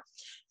smaller.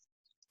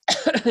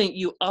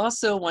 You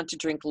also want to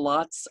drink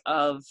lots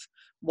of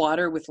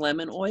water with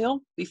lemon oil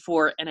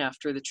before and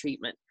after the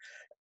treatment.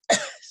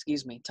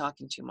 Excuse me,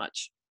 talking too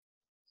much.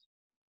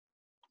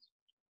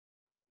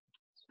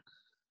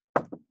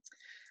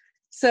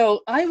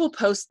 So I will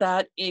post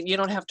that. You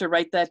don't have to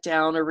write that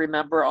down or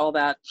remember all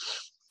that.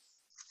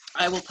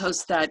 I will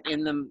post that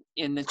in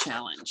the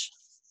challenge.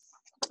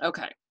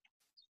 Okay,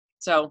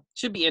 so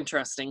should be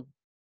interesting.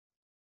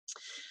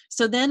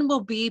 So then we'll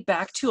be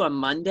back to a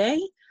Monday,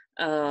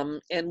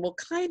 and we'll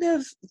kind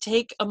of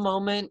take a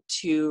moment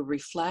to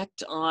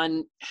reflect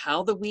on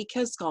how the week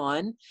has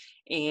gone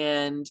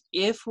and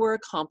if we're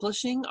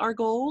accomplishing our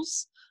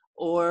goals,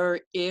 or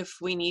if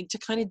we need to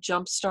kind of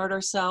jumpstart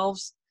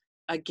ourselves.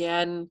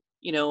 Again,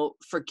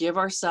 forgive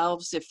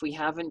ourselves if we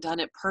haven't done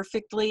it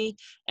perfectly,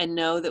 and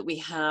know that we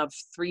have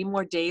 3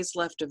 more days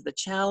left of the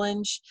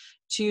challenge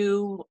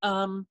to,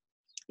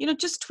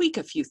 just tweak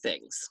a few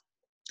things.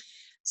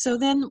 So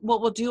then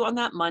what we'll do on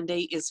that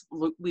Monday is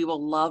we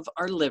will love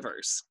our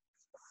livers.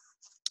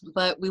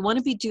 But we want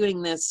to be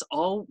doing this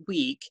all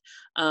week,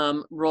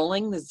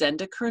 rolling the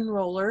Zendocrine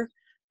roller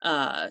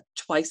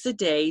twice a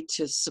day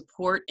to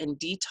support and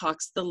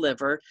detox the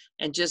liver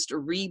and just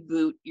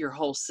reboot your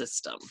whole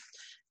system.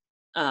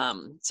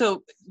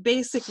 So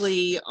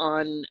basically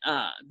on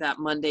that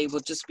Monday, we'll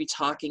just be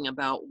talking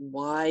about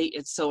why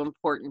it's so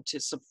important to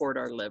support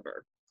our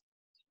liver.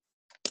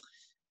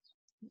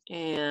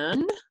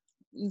 And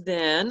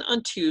then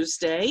on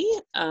Tuesday,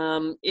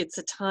 it's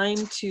a time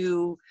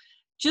to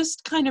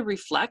just kind of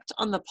reflect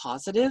on the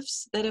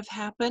positives that have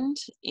happened,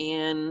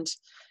 and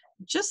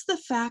just the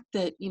fact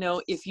that, you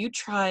know, if you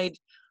tried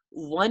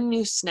one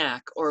new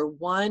snack or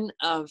one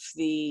of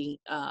the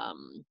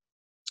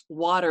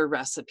water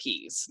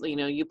recipes, you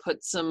know, you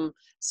put some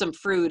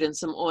fruit and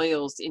some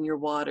oils in your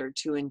water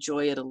to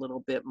enjoy it a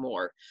little bit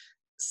more.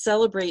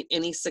 Celebrate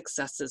any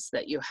successes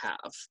that you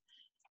have.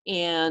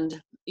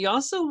 And you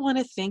also want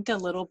to think a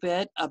little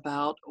bit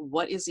about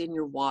what is in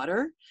your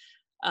water.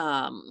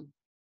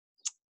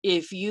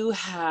 If you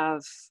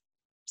have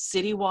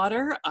city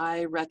water,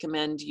 I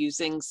recommend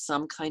using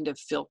some kind of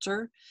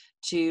filter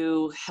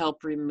to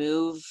help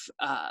remove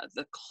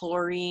the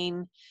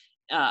chlorine.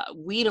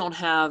 We don't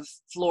have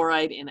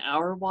fluoride in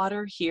our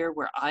water here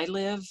where I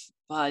live,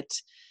 but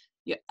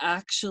you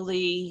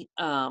actually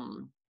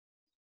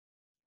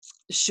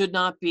should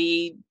not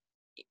be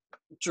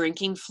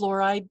drinking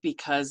fluoride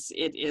because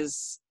it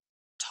is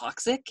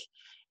toxic.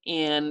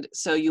 And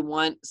so you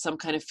want some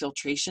kind of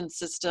filtration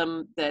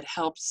system that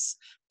helps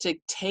to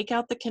take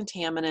out the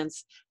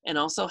contaminants and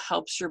also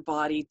helps your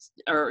body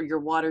or your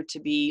water to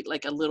be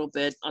like a little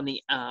bit on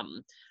the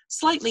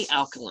slightly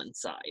alkaline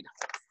side.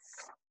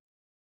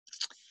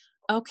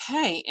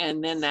 Okay,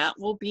 and then that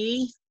will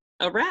be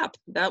a wrap.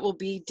 That will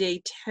be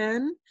day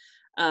 10.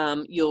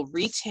 You'll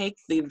retake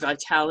the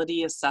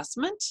vitality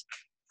assessment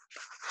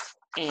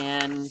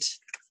and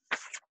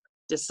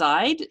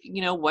decide,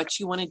 you know, what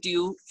you want to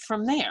do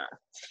from there.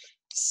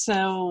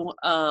 So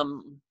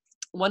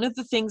one of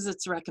the things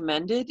that's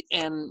recommended,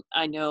 and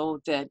I know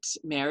that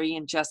Mary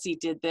and Jesse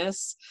did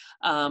this,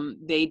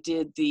 they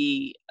did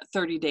the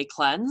 30-day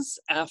cleanse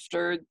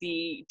after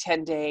the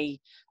 10-day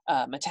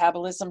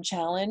metabolism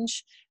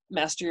challenge,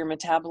 Master Your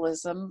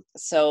Metabolism.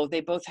 So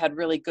they both had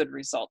really good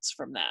results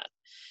from that.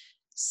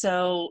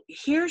 So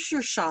here's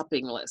your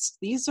shopping list.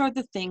 These are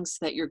the things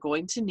that you're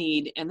going to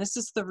need, and this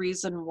is the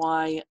reason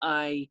why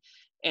I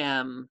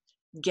am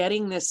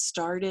getting this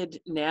started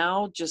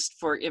now, just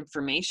for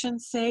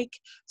information's sake,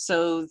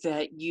 so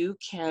that you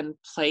can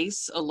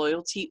place a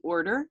loyalty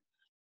order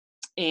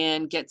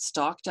and get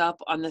stocked up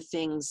on the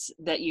things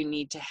that you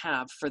need to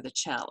have for the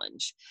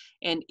challenge.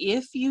 And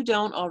if you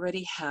don't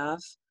already have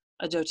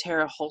a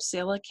doTERRA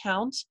wholesale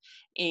account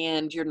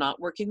and you're not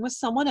working with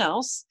someone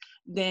else,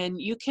 then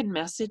you can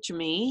message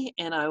me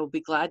and I will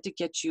be glad to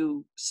get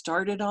you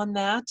started on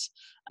that.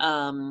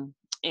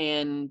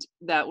 And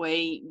that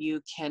way you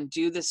can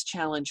do this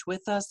challenge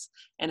with us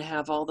and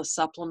have all the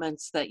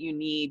supplements that you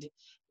need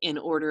in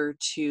order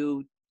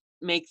to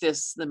make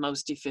this the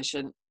most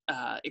efficient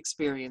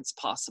experience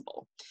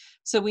possible.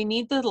 So we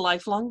need the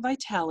Lifelong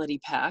Vitality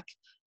Pack,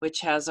 which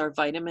has our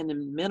vitamin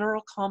and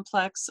mineral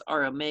complex,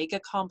 our omega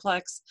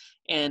complex,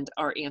 and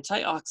our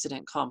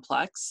antioxidant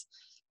complex.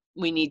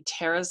 We need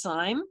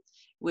Terrazyme,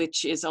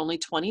 which is only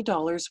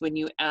 $20 when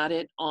you add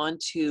it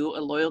onto a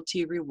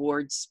loyalty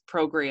rewards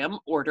program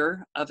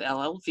order of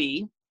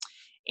LLV.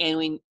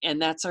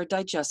 And that's our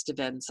digestive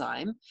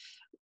enzyme.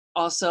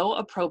 Also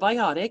a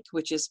probiotic,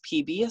 which is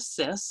PB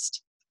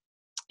Assist,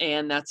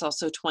 and that's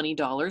also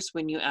 $20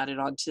 when you add it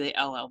onto the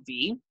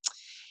LLV.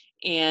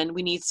 And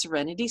we need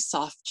Serenity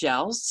Soft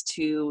Gels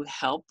to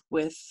help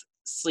with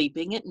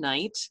sleeping at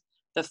night,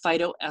 the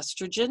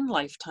Phytoestrogen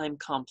Lifetime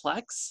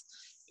Complex,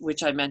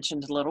 which I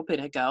mentioned a little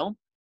bit ago,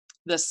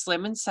 the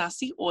Slim and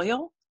Sassy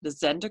Oil, the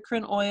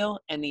Zendocrine Oil,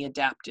 and the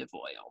Adaptive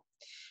Oil.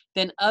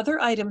 Then other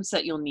items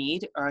that you'll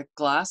need are a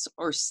glass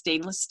or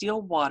stainless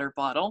steel water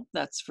bottle.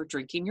 That's for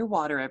drinking your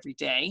water every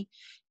day.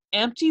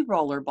 Empty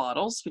roller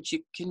bottles, which you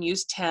can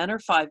use 10 or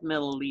 5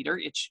 milliliter,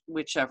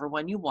 whichever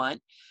one you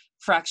want.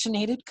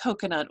 Fractionated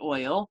coconut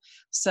oil.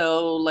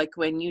 So like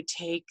when you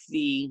take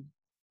the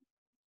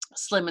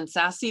Slim and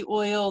Sassy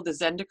oil, the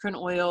Zendocrine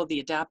oil, the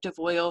Adaptive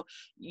oil,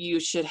 you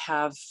should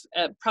have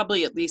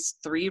probably at least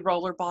 3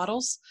 roller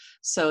bottles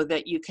so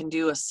that you can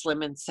do a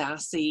Slim and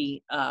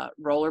Sassy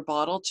roller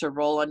bottle to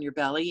roll on your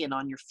belly and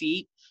on your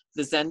feet.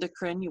 The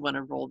Zendocrine, you want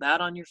to roll that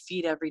on your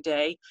feet every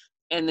day.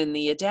 And then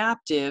the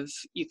Adaptive,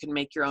 you can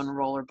make your own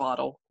roller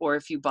bottle, or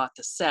if you bought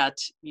the set,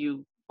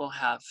 you will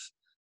have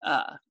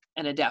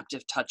an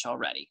Adaptive Touch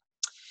already.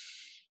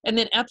 And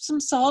then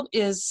Epsom salt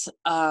is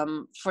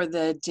for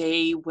the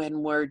day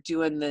when we're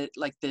doing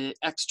the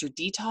extra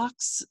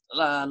detox,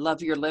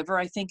 Love Your Liver,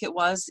 I think it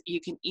was.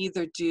 You can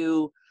either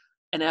do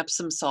an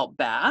Epsom salt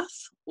bath,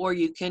 or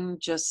you can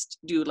just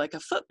do like a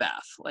foot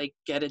bath, like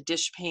get a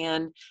dish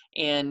pan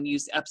and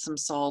use Epsom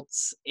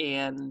salts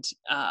and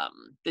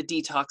the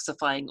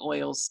detoxifying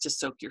oils to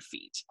soak your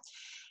feet.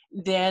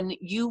 then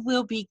you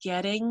will be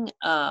getting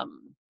a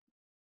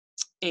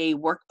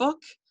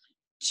workbook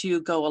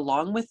to go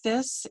along with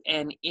this,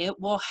 and it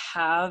will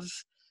have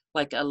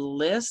like a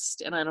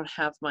list, and I don't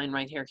have mine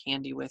right here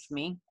handy with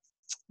me.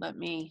 Let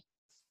me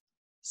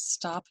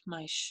stop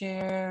my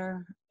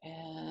share,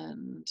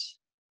 and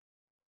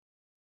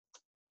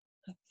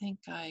I think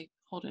I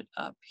pulled it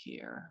up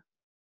here.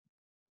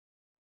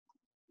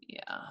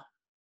 Yeah.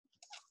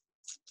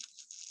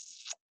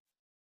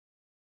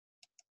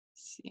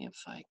 See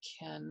if I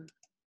can.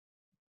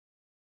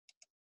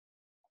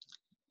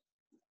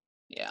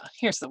 Yeah,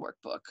 here's the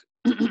workbook.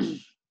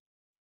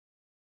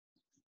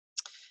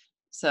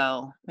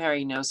 So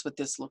Mary knows what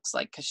this looks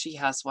like because she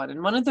has one.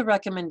 And one of the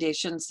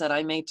recommendations that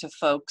I made to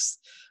folks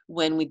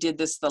when we did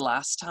this the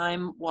last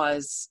time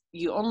was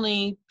you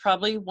only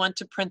probably want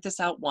to print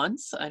this out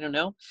once. I don't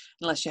know,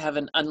 unless you have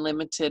an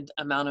unlimited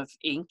amount of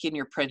ink in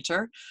your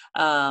printer.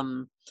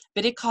 But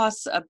it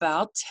costs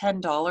about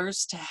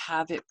 $10 to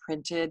have it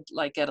printed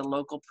like at a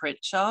local print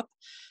shop.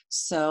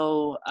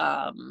 So,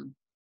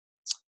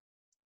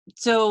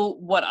 so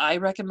what I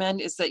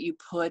recommend is that you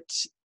put,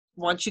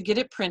 once you get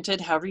it printed,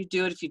 however you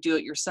do it, if you do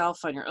it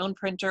yourself on your own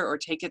printer or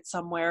take it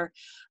somewhere,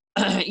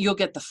 you'll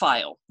get the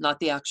file, not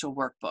the actual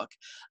workbook.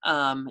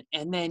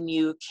 And then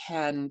you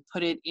can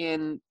put it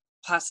in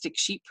plastic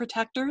sheet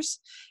protectors.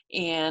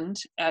 And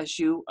as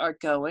you are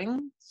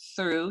going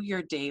through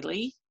your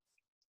daily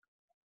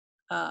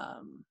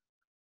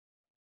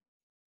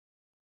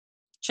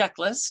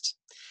checklist,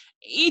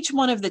 each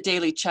one of the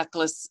daily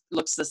checklists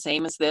looks the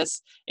same as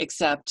this,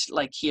 except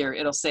like here,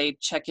 it'll say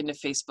check into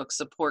Facebook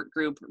support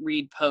group,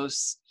 read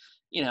posts,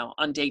 you know,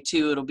 on day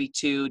 2, it'll be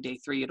 2, day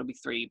 3, it'll be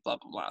 3, blah,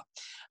 blah,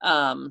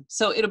 blah.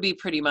 So it'll be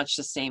pretty much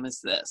the same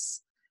as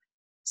this.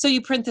 So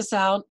you print this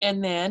out,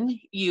 and then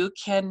you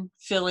can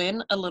fill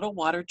in a little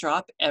water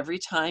drop every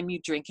time you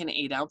drink an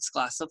 8-ounce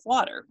glass of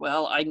water.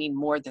 Well, I need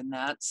more than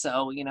that,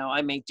 so you know,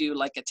 I may do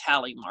like a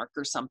tally mark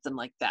or something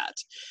like that.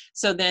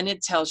 So then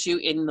it tells you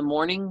in the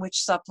morning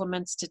which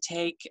supplements to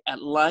take,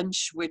 at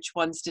lunch which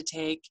ones to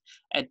take,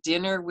 at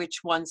dinner which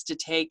ones to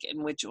take,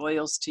 and which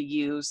oils to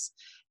use.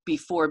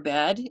 Before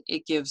bed,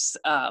 it gives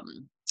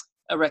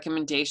a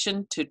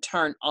recommendation to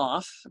turn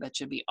off, that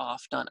should be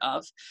off, not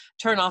of,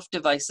 turn off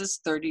devices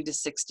 30 to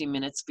 60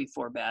 minutes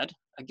before bed.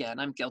 Again,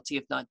 I'm guilty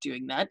of not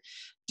doing that.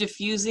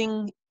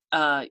 Diffusing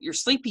your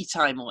sleepy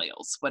time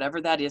oils,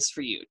 whatever that is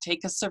for you.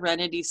 Take a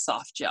Serenity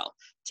soft gel,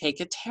 take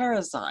a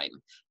Terrazyme,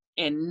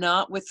 and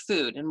not with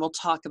food. And we'll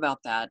talk about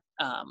that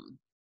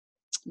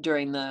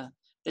during the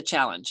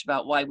challenge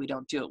about why we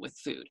don't do it with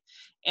food.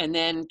 And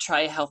then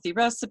try a healthy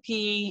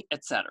recipe,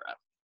 etc.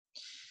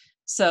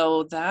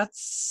 So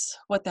that's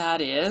what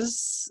that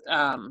is.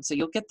 So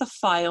you'll get the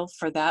file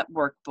for that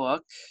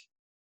workbook,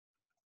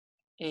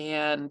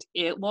 and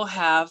it will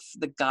have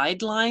the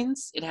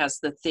guidelines. It has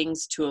the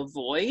things to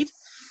avoid,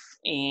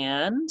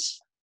 and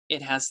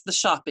it has the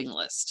shopping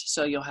list.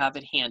 So you'll have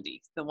it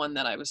handy, the one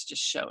that I was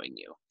just showing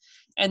you.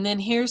 And then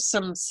here's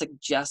some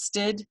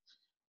suggested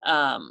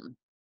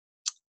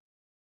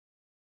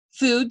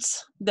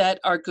foods that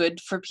are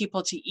good for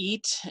people to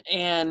eat.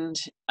 And,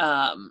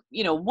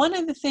 you know, one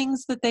of the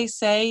things that they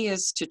say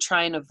is to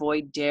try and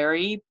avoid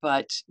dairy,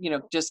 but, you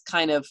know, just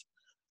kind of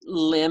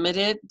limit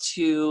it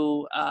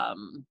to,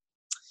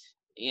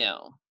 you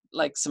know,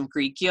 like some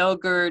Greek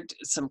yogurt,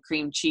 some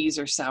cream cheese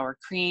or sour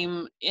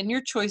cream, and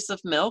your choice of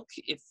milk.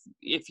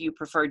 If you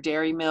prefer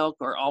dairy milk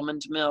or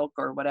almond milk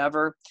or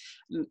whatever,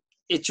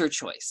 it's your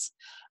choice.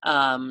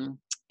 And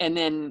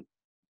then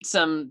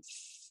some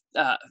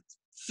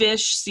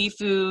fish,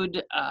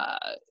 seafood,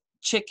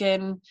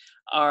 chicken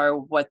are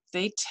what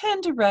they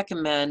tend to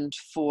recommend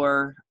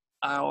for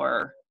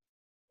our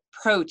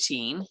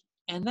protein.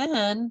 And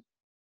then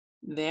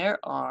there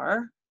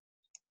are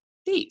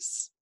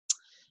these,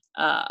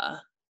 the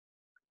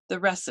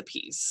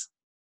recipes.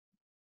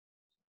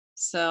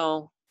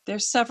 So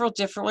there's several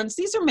different ones.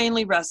 These are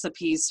mainly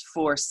recipes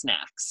for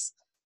snacks.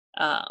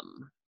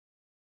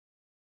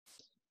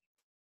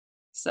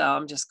 So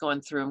I'm just going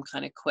through them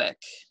kind of quick.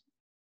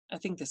 I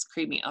think this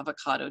creamy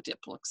avocado dip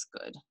looks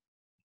good.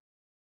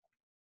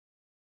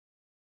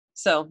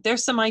 So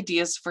there's some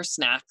ideas for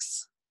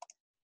snacks.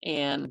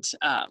 And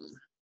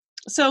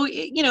so,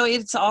 you know,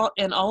 it's all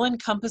an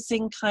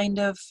all-encompassing kind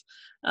of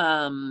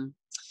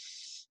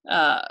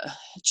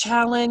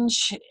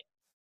challenge,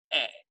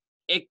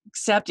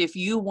 except if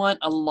you want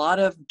a lot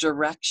of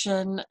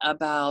direction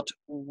about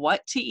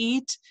what to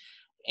eat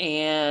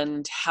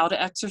and how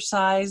to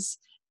exercise,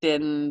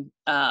 then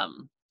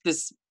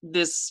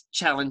this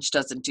challenge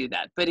doesn't do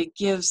that, but it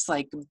gives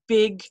like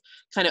big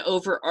kind of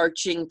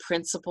overarching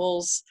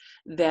principles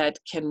that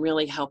can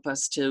really help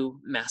us to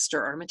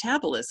master our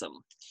metabolism.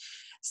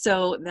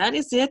 So that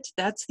is it.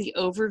 That's the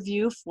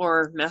overview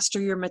for Master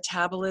Your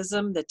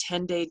Metabolism, the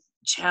 10-day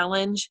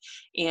challenge.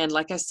 And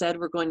like I said,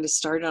 we're going to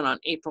start it on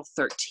April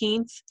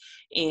 13th.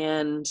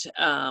 And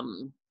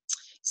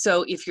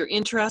So if you're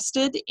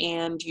interested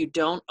and you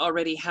don't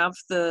already have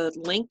the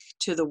link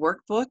to the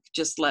workbook,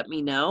 just let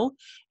me know,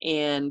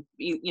 and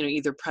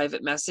either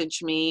private message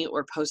me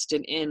or post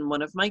it in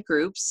one of my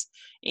groups,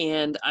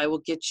 and I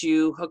will get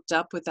you hooked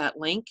up with that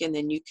link, and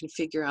then you can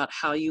figure out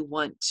how you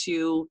want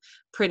to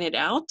print it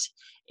out,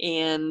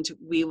 and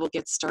we will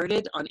get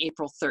started on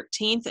April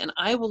 13th, and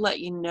I will let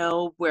you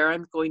know where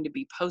I'm going to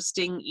be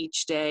posting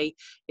each day,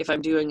 if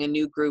I'm doing a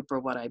new group or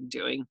what I'm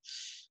doing.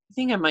 I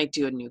think I might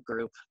do a new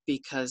group,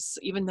 because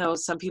even though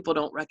some people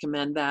don't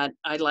recommend that,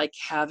 I like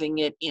having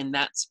it in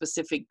that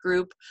specific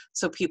group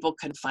so people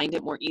can find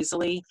it more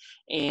easily,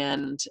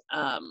 and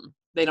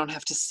they don't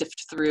have to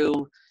sift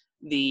through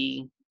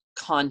the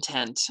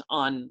content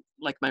on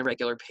like my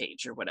regular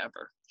page or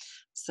whatever.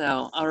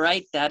 So, all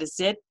right, that is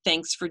it.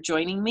 Thanks for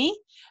joining me.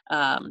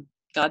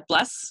 God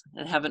bless,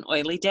 and have an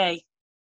oily day.